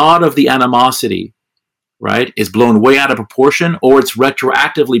is, a lot of the animosity, right, is blown way out of proportion, or it's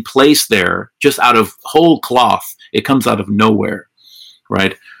retroactively placed there just out of whole cloth. It comes out of nowhere,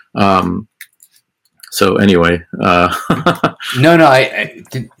 right? So anyway, no, I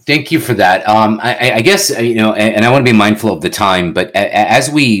thank you for that. I guess and I want to be mindful of the time, but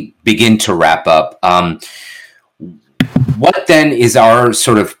as we begin to wrap up, what then is our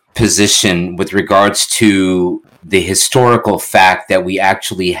sort of position with regards to the historical fact that we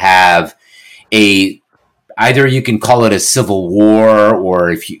actually have either you can call it a civil war,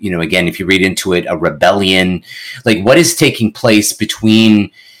 or if if you read into it, a rebellion, like what is taking place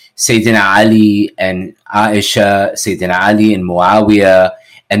between Sayyidina Ali and Aisha, Sayyidina Ali and Muawiyah,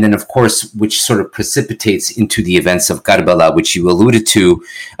 and then, of course, which sort of precipitates into the events of Karbala, which you alluded to,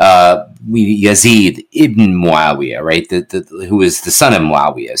 Yazid ibn Muawiyah, right, who is the son of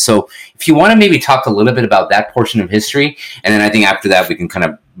Muawiyah. So if you want to maybe talk a little bit about that portion of history, and then I think after that we can kind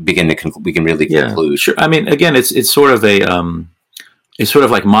of begin to we can really conclude. Sure. I mean, again, it's sort of it's sort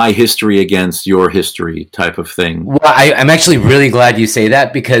of like my history against your history type of thing. Well, I'm actually really glad you say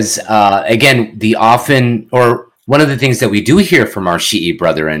that because, again, one of the things that we do hear from our Shi'i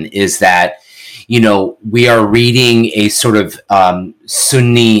brethren is that, we are reading a sort of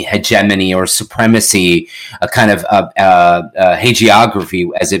Sunni hegemony or supremacy, a kind of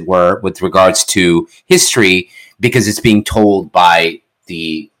hagiography, as it were, with regards to history, because it's being told by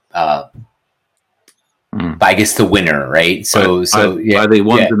the I guess the winner, right? So by the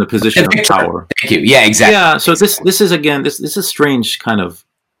ones in the position of power. Thank you. Yeah, exactly. Yeah. So this is again this is strange kind of.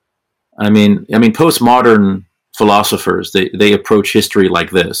 I mean, postmodern philosophers they approach history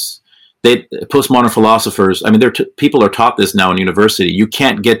like this. Postmodern philosophers. I mean, people are taught this now in university. You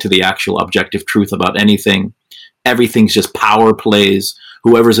can't get to the actual objective truth about anything. Everything's just power plays.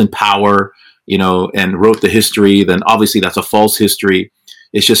 Whoever's in power, and wrote the history, then obviously that's a false history.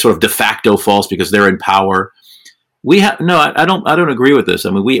 It's just sort of de facto false because they're in power. I don't agree with this. I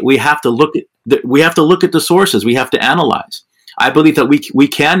mean, we have to look at the sources. We have to analyze. I believe that we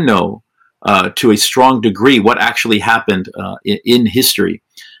can know to a strong degree what actually happened in history.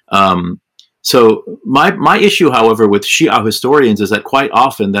 So my issue, however, with Shia historians is that quite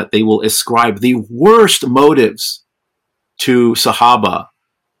often that they will ascribe the worst motives to Sahaba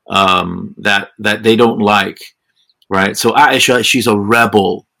that they don't like. Right. So Aisha, she's a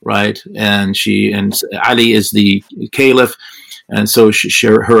rebel, right? And Ali is the caliph. And so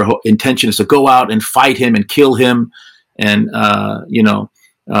her intention is to go out and fight him and kill him. And,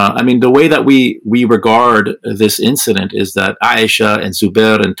 the way that we regard this incident is that Aisha and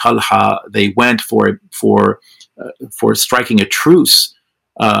Zubair and Talha, they went for striking a truce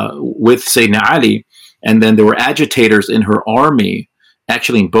with Sayyidina Ali. And then there were agitators in her army,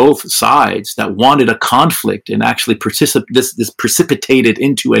 actually in both sides, that wanted a conflict, and actually this precipitated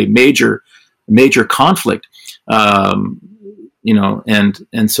into a major conflict.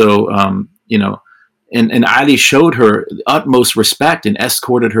 And Ali showed her the utmost respect and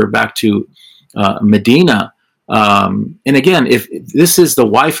escorted her back to Medina. And again, if this is the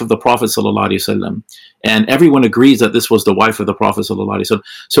wife of the Prophet sallallahu alaihi wasallam, and everyone agrees that this was the wife of the Prophet sallallahu alaihi wasallam,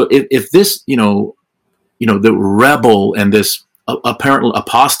 so if this, the rebel and this apparent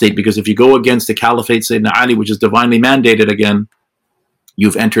apostate, because if you go against the caliphate, Sayyidina Ali, which is divinely mandated, again,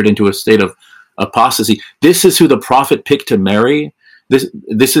 you've entered into a state of apostasy. This is who the Prophet picked to marry.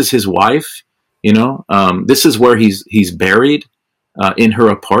 This is his wife. This is where he's buried in her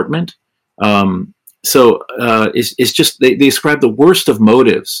apartment. So it's just they ascribe the worst of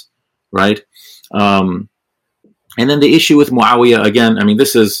motives, right? And then the issue with Muawiyah, again, I mean,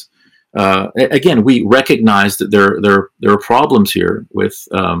 this is again, we recognize that there are problems here with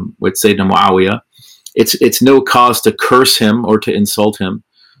Sayyidina Muawiyah. It's no cause to curse him or to insult him.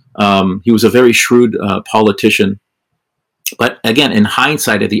 He was a very shrewd politician. But again, in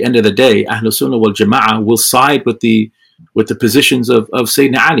hindsight, at the end of the day, Ahlus Sunnah wal Jama'ah will side with the positions of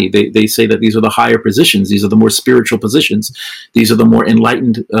Sayyidina Ali. They say that these are the higher positions. These are the more spiritual positions. These are the more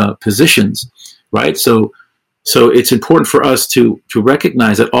enlightened positions, right? So it's important for us to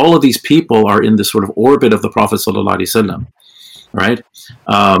recognize that all of these people are in this sort of orbit of the Prophet sallallahu alaihi wasallam, right?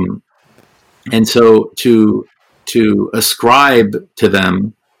 And so to ascribe to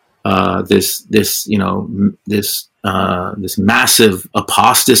them this massive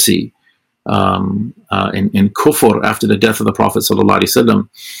apostasy in kufr after the death of the Prophet sallallahu alaihi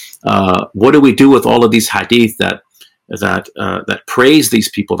wasallam, what do we do with all of these hadith that praise these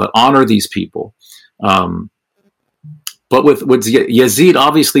people, that honor these people? But with Yazid,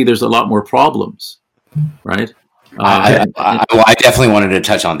 obviously, there's a lot more problems, right? I definitely wanted to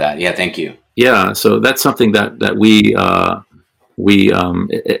touch on that. Yeah, thank you. Yeah, so that's something that we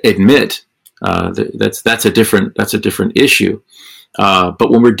admit. That's a different issue. But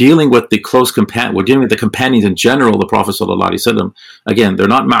when we're dealing with the we're dealing with the companions in general, the Prophet sallallahu alaihi wasallam. Again, they're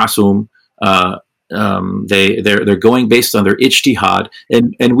not ma'soom. They're going based on their ijtihad,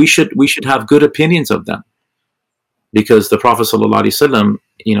 and we should have good opinions of them, because the Prophet sallallahu alaihi wasallam,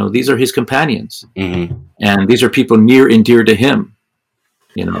 these are his companions, and these are people near and dear to him.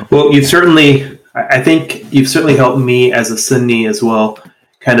 Well, I think you've certainly helped me as a Sunni as well,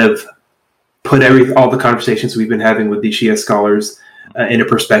 kind of put all the conversations we've been having with these Shia scholars in a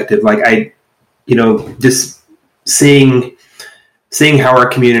perspective. Like just seeing how our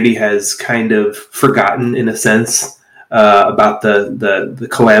community has kind of forgotten, in a sense, about the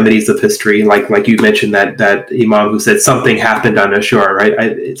calamities of history. Like you mentioned that Imam who said something happened on Ashura, right?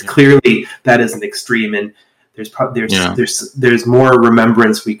 It's clearly that is an extreme, and there's more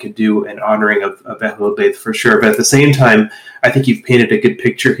remembrance we could do and honoring of Ahlul Bayt for sure. But at the same time, I think you've painted a good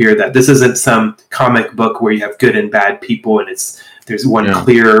picture here that this isn't some comic book where you have good and bad people, and there's one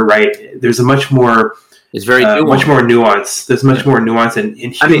clear right. There's a much more. It's very much more nuance. There's much more nuance in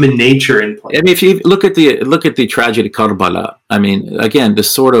human nature in play. I mean, if you look at the tragedy of Karbala, I mean, again,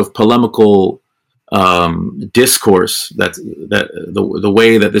 this sort of polemical discourse that the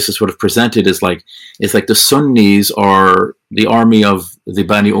way that this is sort of presented is like the Sunnis are the army of the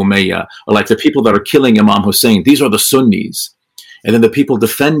Bani Umayyah, or like the people that are killing Imam Hussein. These are the Sunnis, and then the people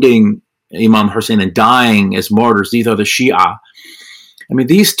defending Imam Hussein and dying as martyrs. These are the Shia. I mean,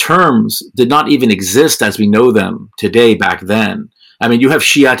 these terms did not even exist as we know them today back then. I mean, you have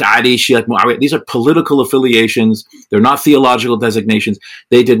Shiat Ali, Shiat Muawiyah. These are political affiliations. They're not theological designations.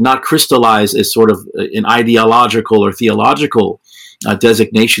 They did not crystallize as sort of an ideological or theological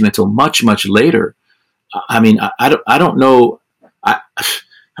designation until much, much later. I mean, I don't know. I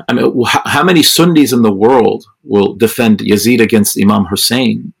mean, how many Sunnis in the world will defend Yazid against Imam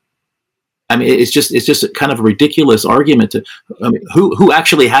Hussein? I mean, it's just a kind of a ridiculous argument. Who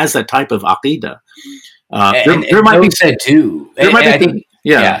actually has that type of aqidah? There might be said too.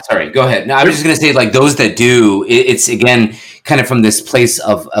 Sorry, go ahead. No, I was just going to say, like, those that do, it's again kind of from this place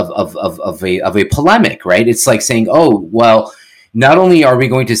of a polemic, right? It's like saying, oh, well, not only are we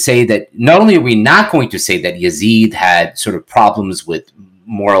not going to say that Yazid had sort of problems with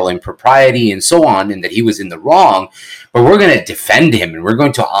moral impropriety and so on, and that he was in the wrong, but we're going to defend him and we're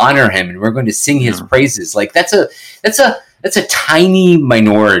going to honor him and we're going to sing his praises. Like that's a tiny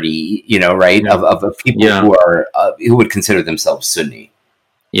minority, right, of people who would consider themselves Sunni.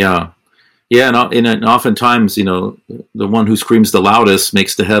 And oftentimes, the one who screams the loudest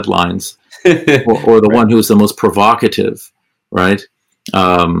makes the headlines, or the one who is the most provocative, right?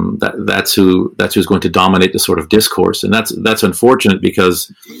 That's who's going to dominate the sort of discourse, and that's unfortunate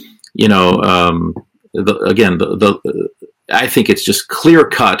because, I think it's just clear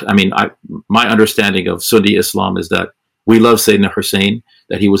cut. I mean, my understanding of Sunni Islam is that we love Sayyidina Hussein,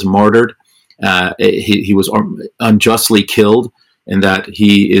 that he was martyred, he was unjustly killed, and that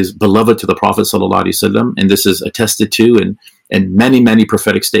he is beloved to the Prophet sallallahu alaihi wasallam, and this is attested to in many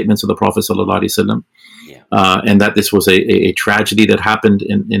prophetic statements of the Prophet sallallahu alaihi wasallam. And that this was a tragedy that happened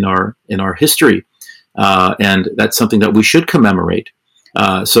in our history, and that's something that we should commemorate.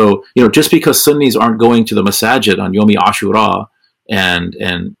 So just because Sunnis aren't going to the masajid on Yomi Ashura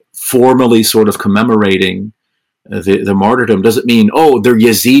and formally sort of commemorating the martyrdom doesn't mean they're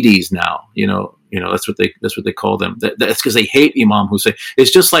Yazidis now. That's what they call them. That's because they hate Imam Hussein.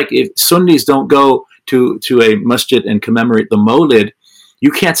 It's just like if Sunnis don't go to a masjid and commemorate the Mawlid, you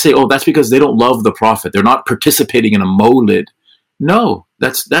can't say, that's because they don't love the Prophet. They're not participating in a Mawlid. No,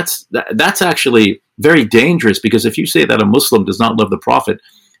 that's actually very dangerous, because if you say that a Muslim does not love the Prophet,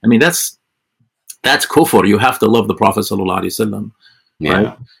 I mean that's kufr. You have to love the Prophet sallallahu alaihi wasallam,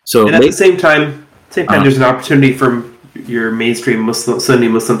 right? So, and at the same time, there's an opportunity for your mainstream Muslim, Sunni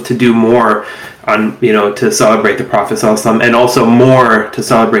Muslim, to do more on, to celebrate the Prophet sallallahu alaihi wasallam, and also more to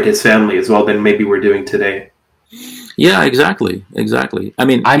celebrate his family as well than maybe we're doing today. Yeah, exactly. I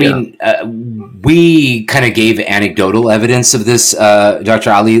mean, we kind of gave anecdotal evidence of this,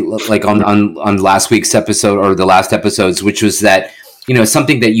 Dr. Ali, like on last week's episode, or the last episodes, which was that,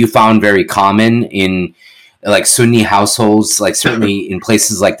 something that you found very common in like Sunni households, like certainly in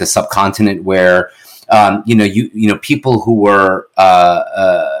places like the subcontinent where, people who were,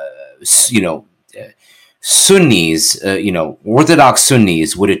 Sunnis, Orthodox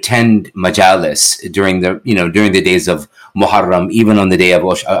Sunnis would attend majalis during the days of Muharram, even on the day of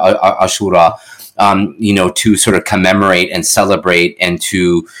Ashura, to sort of commemorate and celebrate and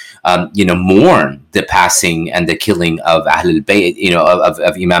to, mourn the passing and the killing of Ahlul Bayt,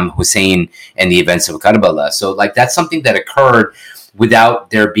 of Imam Hussein and the events of Karbala. So like that's something that occurred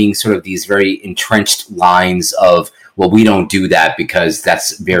without there being sort of these very entrenched lines of, well, we don't do that because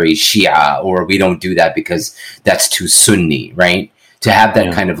that's very Shia, or we don't do that because that's too Sunni, right? To have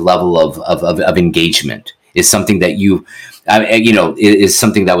that kind of level of engagement is something that is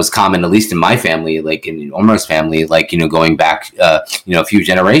something that was common, at least in my family, like in Omar's family, like, going back, a few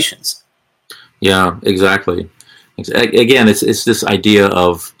generations. Yeah, exactly. Again, it's this idea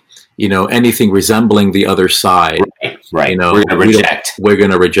of, anything resembling the other side. Right. We're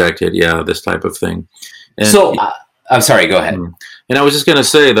going to reject it. Yeah, this type of thing. And, so, I'm sorry, go ahead. And I was just going to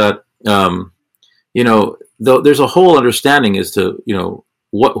say that, there's a whole understanding as to,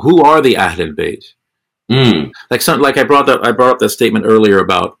 who are the Ahlul Bayt? Like I brought up that statement earlier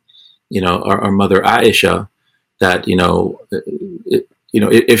about, our mother Aisha, that,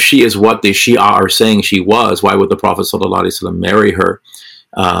 if she is what the Shia are saying she was, why would the Prophet sallallahu alaihi wasallam marry her?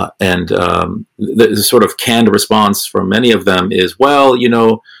 And the sort of canned response from many of them is, well,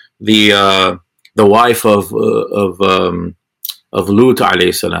 the wife of Lut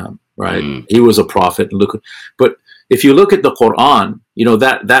alayhi salam, right? He was a prophet. But if you look at the Quran,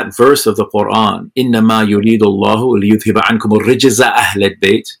 that verse of the Quran, إِنَّمَا يُرِيدُ اللَّهُ لِيُذْهِبَ عَنْكُمُ الرِّجْزَ أَهْلَ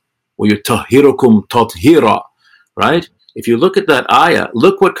الْبَيْتِ وَيُطَهِّرُكُمْ تَطْهِيرًا, right? If you look at that ayah,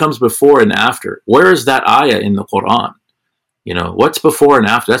 look what comes before and after. Where is that ayah in the Quran? What's before and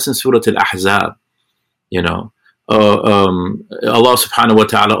after? That's in Surah Al-Ahzab. Allah subhanahu wa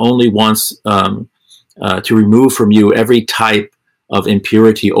ta'ala only wants to remove from you every type of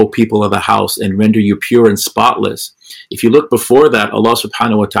impurity, O people of the house, and render you pure and spotless. If you look before that, Allah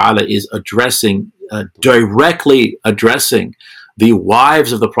subhanahu wa ta'ala is directly addressing the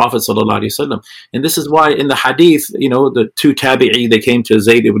wives of the Prophet sallallahu alaihi wasallam. And this is why in the hadith, the two tabi'i, they came to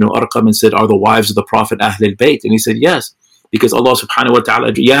Zayd ibn Arqam and said, are the wives of the Prophet Ahlul Bayt? And he said, yes, because Allah subhanahu wa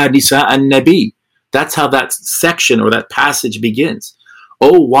ta'ala, Ya Nisa an-Nabi. That's how that section or that passage begins.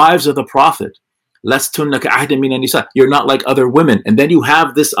 O wives of the Prophet, lastunna ka'ahadin min an-nisa. You're not like other women. And then you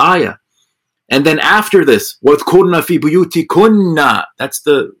have this ayah. And then after this, وَاذْكُرْنَ فِي بُيُوتِكُنَّ. That's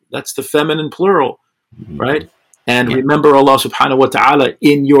the feminine plural, right? And remember Allah subhanahu wa ta'ala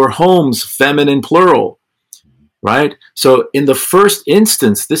in your homes, feminine plural, right? So in the first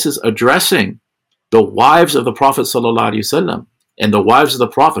instance, this is addressing the wives of the Prophet sallallahu alaihi wasallam. And the wives of the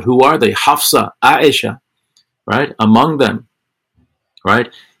Prophet, who are they? Hafsa, Aisha, right? Among them,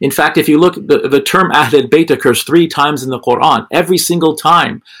 right? In fact, if you look, the term Ahlul Bayt occurs 3 times in the Quran. Every single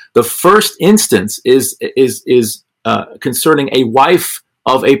time, the first instance is concerning a wife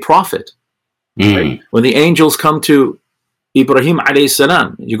of a prophet. Right? When the angels come to Ibrahim alayhi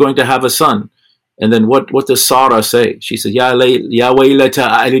salam, you're going to have a son. And then what does Sarah say? She said, Ya waylata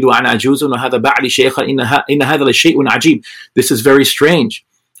a'lidu an ajuzun wa hadha ba'li shaykha inna hadha la shay'un ajib. This is very strange,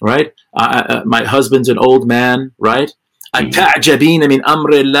 right? My husband's an old man, right? Ata'jabina min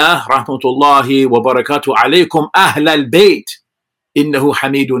amri Allah rahmatullahi wa barakatuh alaykum ahlal bayt innahu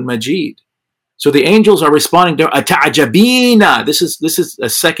hamidun majid. So the angels are responding to ata'jabina. This is a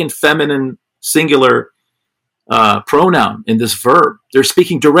second feminine singular pronoun in this verb. They're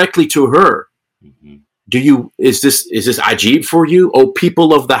speaking directly to her. Is this ajib for you, O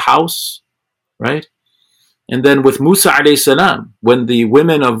people of the house, right? And then with Musa alayhi salam, when the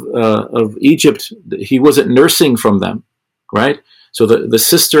women of Egypt, he wasn't nursing from them, right? So the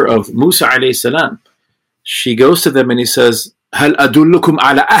sister of Musa alayhi salam, she goes to them and he says, Hal adullukum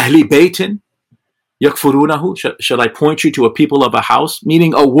ala ahli baytin yakfurunahu? Shall I point you to a people of a house,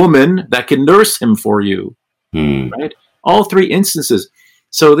 meaning a woman that can nurse him for you, right? All 3 instances.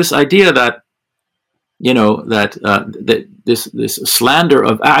 So this idea that that this slander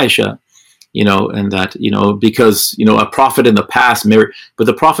of Aisha, and that, because, a prophet in the past married, but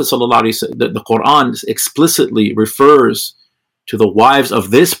the Prophet sallallahu alaihi wasallam, the Quran explicitly refers to the wives of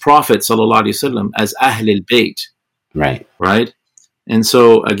this Prophet sallallahu alaihi wasallam as Ahlul Bayt. Right. And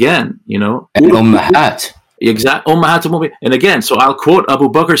so again, and Ummahat. Exact Ummahat al-Mu'minin. And again, so I'll quote Abu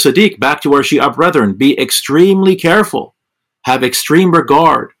Bakr Siddiq back to our Shia brethren: be extremely careful, have extreme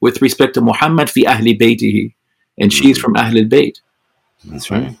regard with respect to Muhammad fi ahli baytihi, and she's from Ahlul Bayt. That's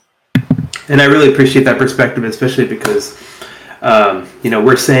right. And I really appreciate that perspective, especially because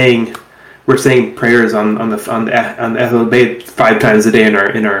we're saying prayers on the Ahlul Bayt 5 times a day in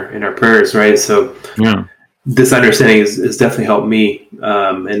our prayers, right? So this understanding is definitely helped me,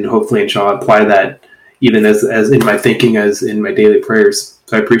 and hopefully, inshallah, apply that even as in my thinking, as in my daily prayers.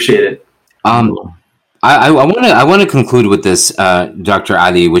 So I appreciate it. I want to conclude with this, Dr.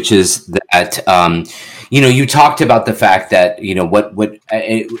 Ali, which is that you talked about the fact that what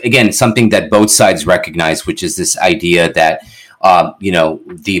again, something that both sides recognize, which is this idea that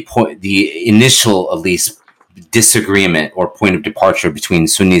the initial, at least, disagreement or point of departure between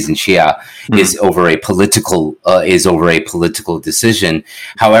Sunnis and Shia is over a political decision.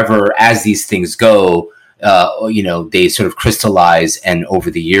 However, as these things go, they sort of crystallize, and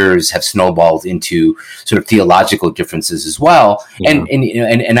over the years have snowballed into sort of theological differences as well. Yeah.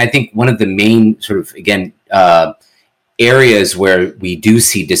 And I think one of the main sort of, again, areas where we do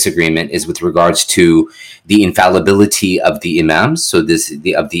see disagreement is with regards to the infallibility of the imams. So of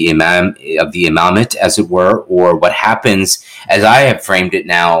the imamate, as it were, or what happens, as I have framed it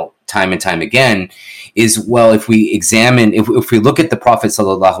now time and time again, is, well, if we examine, if we look at the Prophet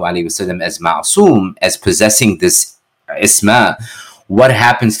sallallahu alaihi wasallam as ma'soom, as possessing this isma, what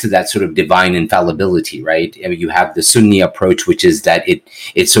happens to that sort of divine infallibility, right? I mean, you have the Sunni approach, which is that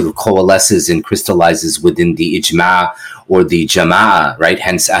it sort of coalesces and crystallizes within the ijma' or the jama'ah, right?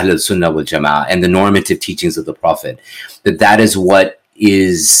 Hence Ahlul Sunnah wal Jama'ah, and the normative teachings of the Prophet. That is what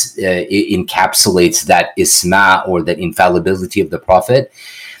encapsulates that isma, or that infallibility of the Prophet.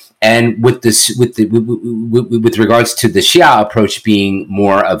 And with regards to the Shia approach being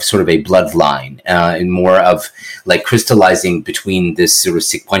more of sort of a bloodline, and more of like crystallizing between this sort of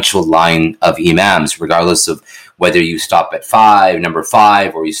sequential line of imams, regardless of whether you stop at number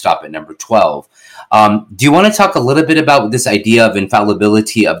 5, or you stop at number 12. Do you want to talk a little bit about this idea of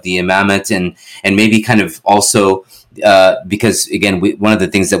infallibility of the imamate, and maybe kind of also, because again, one of the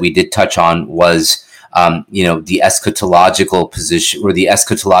things that we did touch on was the eschatological position, or the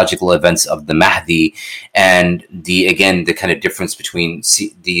eschatological events of the Mahdi, and the kind of difference between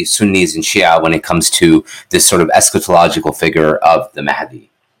the Sunnis and Shia when it comes to this sort of eschatological figure of the Mahdi.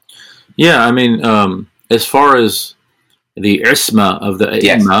 Yeah, I mean, as far as the isma of the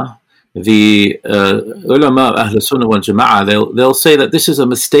A'immah, the ulama of Ahl Sunnah wal Jama'ah, they'll say that this is a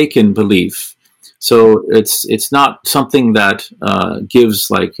mistaken belief. So it's not something that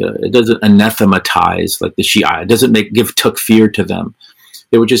gives it doesn't anathematize like the Shia. It doesn't give takfir to them.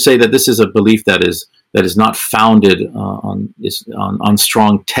 They would just say that this is a belief that is not founded on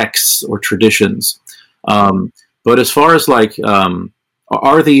strong texts or traditions. But as far as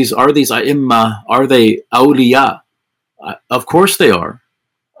are these A'immah, are they awliya? Of course they are.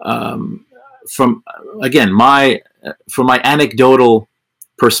 From my anecdotal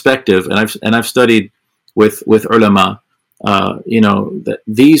perspective, and I've studied with ulama, that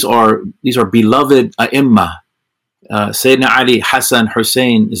these are beloved A'immah, Sayyidina Ali, Hassan,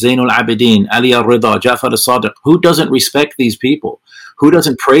 Hussein, Zainul Abidin, Ali al-Rida, Jafar al-Sadiq. Who doesn't respect these people? Who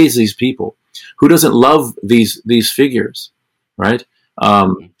doesn't praise these people? Who doesn't love these figures, right?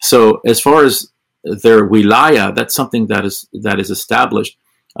 So as far as their wilaya, that's something that is established.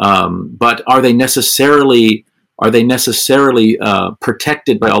 But are they necessarily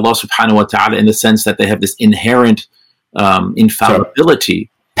protected by Allah subhanahu wa ta'ala, in the sense that they have this inherent infallibility?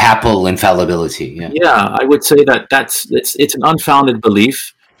 Papal infallibility. Yeah, I would say that it's an unfounded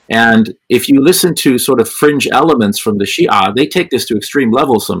belief. And if you listen to sort of fringe elements from the Shia, they take this to extreme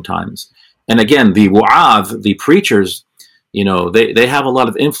levels sometimes. And again, the wa'adh, the preachers, they have a lot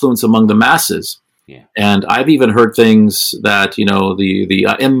of influence among the masses. Yeah. And I've even heard things that the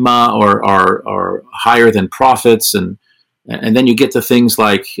A'immah are higher than prophets, and then you get to things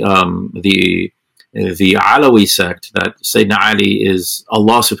like the Alawi sect, that Sayyidina Ali is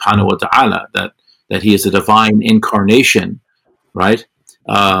Allah subhanahu wa ta'ala, that he is a divine incarnation, right?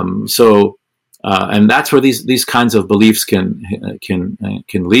 So and that's where these kinds of beliefs can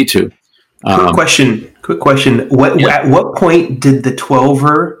lead to. Quick question. At what point did the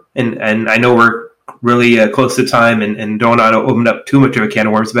 12er, and I know we're really close to time and don't want to open up too much of a can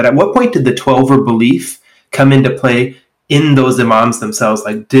of worms, but at what point did the Twelver belief come into play in those imams themselves?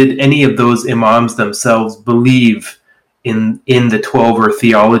 Like, did any of those imams themselves believe in the Twelver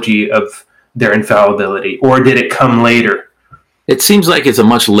theology of their infallibility, or did it come later? It seems like it's a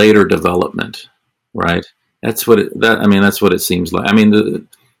much later development, right? That's what it seems like. I mean,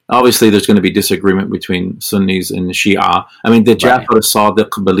 obviously there's going to be disagreement between Sunnis and Shia. I mean, did Ja'far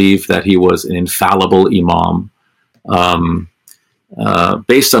as-Sadiq believe that he was an infallible imam?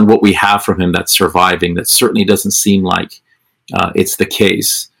 Based on what we have from him that's surviving, that certainly doesn't seem like it's the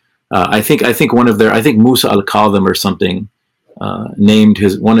case. I think Musa al-Kadhim or something named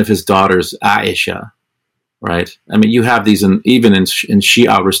one of his daughters Aisha, right? I mean, you have these even in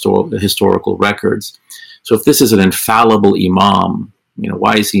Shia historical records. So if this is an infallible imam,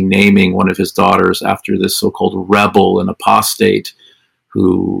 why is he naming one of his daughters after this so-called rebel and apostate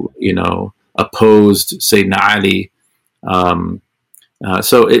who, opposed Sayyidina Ali?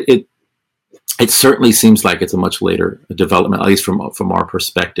 So it certainly seems like it's a much later development, at least from our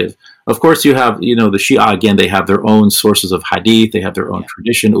perspective. Of course, you have, the Shia, again, they have their own sources of hadith, they have their own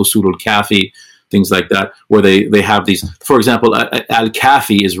tradition, Usul al-Kafi, things like that, where they have these. For example,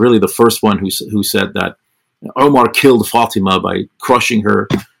 al-Kafi is really the first one who said that Omar killed Fatima by crushing her,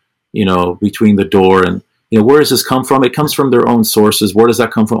 between the door. And, where does this come from? It comes from their own sources. Where does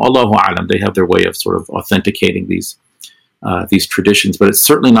that come from? Allahu A'lam. They have their way of sort of authenticating these traditions, but it's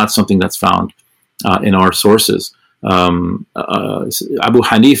certainly not something that's found in our sources. Abu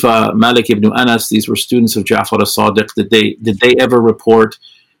Hanifa, Malik ibn Anas, these were students of Ja'far as-Sadiq. Did they ever report,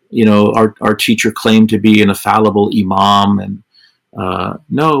 our teacher claimed to be an infallible imam? And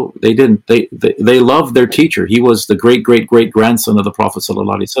no, they didn't. They loved their teacher. He was the great grandson of the Prophet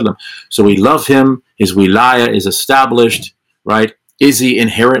ﷺ. So we love him. His wilaya is established, right? Is he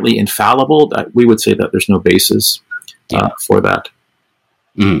inherently infallible? We would say that there's no basis for that.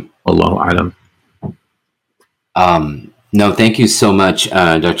 Allahu A'lam. No, thank you so much,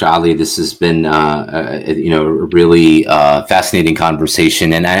 Dr. Ali. This has been, a really fascinating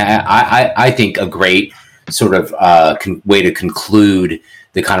conversation, and I think a great sort of way to conclude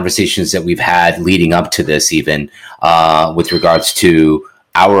the conversations that we've had leading up to this, even with regards to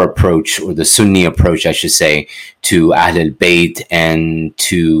our approach, or the Sunni approach, I should say, to Ahl al-Bayt, and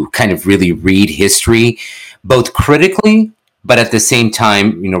to kind of really read history, both critically, but at the same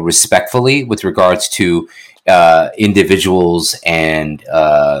time, respectfully, with regards to individuals and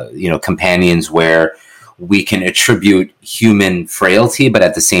companions, where we can attribute human frailty, but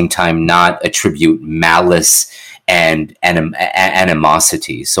at the same time not attribute malice and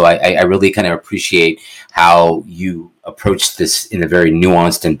animosity. So I really kind of appreciate how you approach this in a very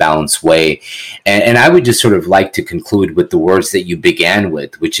nuanced and balanced way. And I would just sort of like to conclude with the words that you began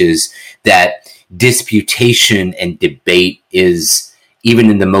with, which is that disputation and debate is, even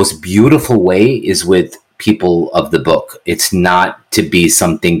in the most beautiful way, is with people of the book. It's not to be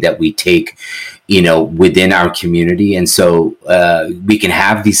something that we take, within our community. And so we can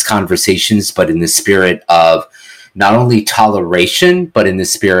have these conversations, but in the spirit of not only toleration, but in the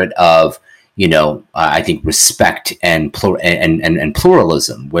spirit of, I think respect and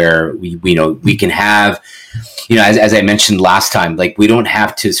pluralism, where we can have, as I mentioned last time, like, we don't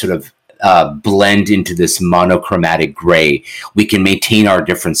have to sort of blend into this monochromatic gray. We can maintain our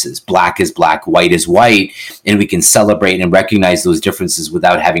differences. Black is black, white is white, and we can celebrate and recognize those differences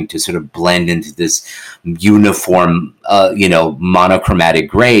without having to sort of blend into this uniform, monochromatic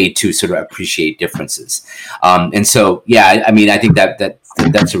gray to sort of appreciate differences. And so, I think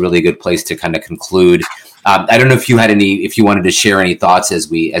that's a really good place to kind of conclude. I don't know if you wanted to share any thoughts as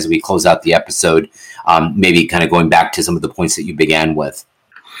we close out the episode, maybe kind of going back to some of the points that you began with.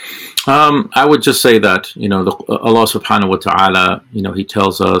 I would just say that, Allah subhanahu wa ta'ala, he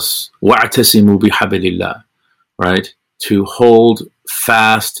tells us, وَاعْتَسِمُوا بِحَبِلِ اللَّهِ, right? To hold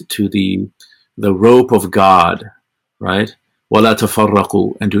fast to the rope of God, right? وَلَا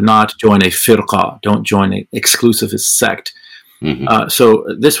تَفَرَّقُوا, and do not join a firqa, don't join an exclusivist sect. Mm-hmm. So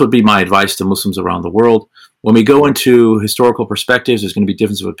this would be my advice to Muslims around the world. When we go into historical perspectives, there's going to be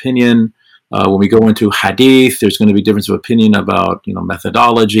difference of opinion. When we go into hadith, there's going to be difference of opinion about,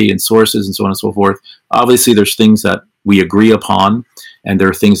 methodology and sources and so on and so forth. Obviously, there's things that we agree upon, and there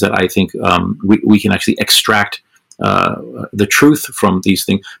are things that I think we can actually extract the truth from these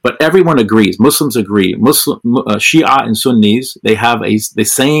things. But everyone agrees. Muslims agree. Shia and Sunnis, they have the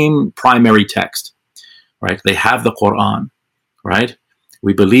same primary text, right? They have the Quran, right?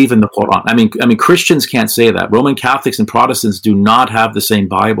 We believe in the Quran. I mean, Christians can't say that. Roman Catholics and Protestants do not have the same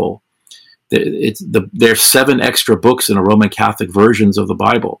Bible. There's 7 extra books in a Roman Catholic versions of the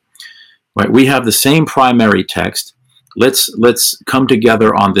Bible. right? We have the same primary text. Let's come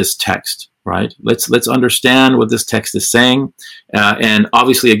together on this text, right? Let's understand what this text is saying. And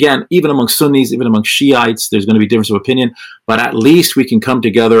obviously, again, even among Sunnis, even among Shiites, there's going to be difference of opinion. But at least we can come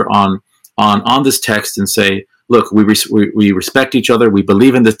together on this text and say, look, we respect each other. We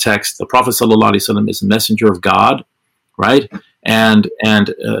believe in the text. The Prophet ﷺ is a messenger of God, right? And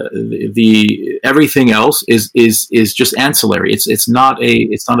the everything else is just ancillary. It's not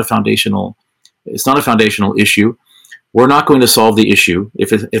a foundational issue. We're not going to solve the issue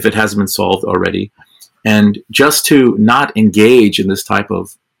if it hasn't been solved already. And just to not engage in this type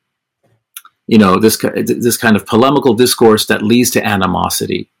of, this kind of polemical discourse that leads to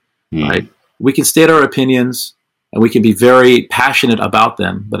animosity, right? We can state our opinions and we can be very passionate about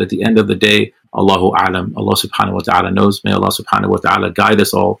them, but at the end of the day, Allahu A'lam, Allah subhanahu wa ta'ala knows. May Allah subhanahu wa ta'ala guide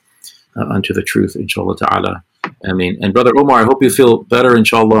us all unto the truth, inshallah ta'ala. Ameen. And Brother Omar, I hope you feel better,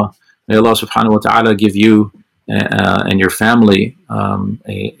 inshallah. May Allah subhanahu wa ta'ala give you and your family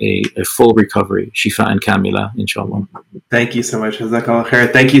a full recovery, shifa and kamila, inshallah. Thank you so much, Jazakallah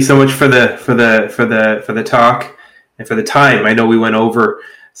khair. Thank you so much for the talk and for the time. I know we went over,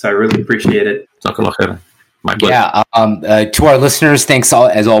 so I really appreciate it. Jazakallah khair. My pleasure. Yeah. To our listeners, thanks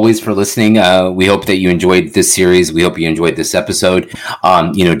as always for listening. We hope that you enjoyed this series. We hope you enjoyed this episode.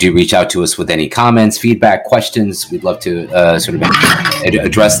 Do reach out to us with any comments, feedback, questions. We'd love to sort of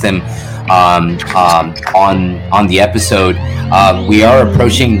address them on the episode. We are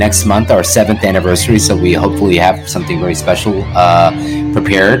approaching next month our 7th anniversary, so we hopefully have something very special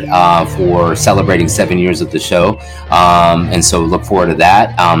prepared for celebrating 7 years of the show. And so look forward to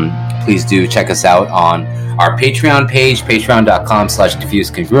that. Please do check us out on our Patreon page,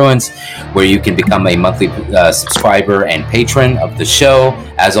 patreon.com/diffusecongruence, where you can become a monthly subscriber and patron of the show.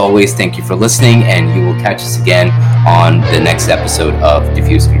 As always, thank you for listening, and you will catch us again on the next episode of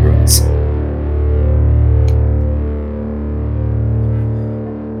Diffuse Congruence.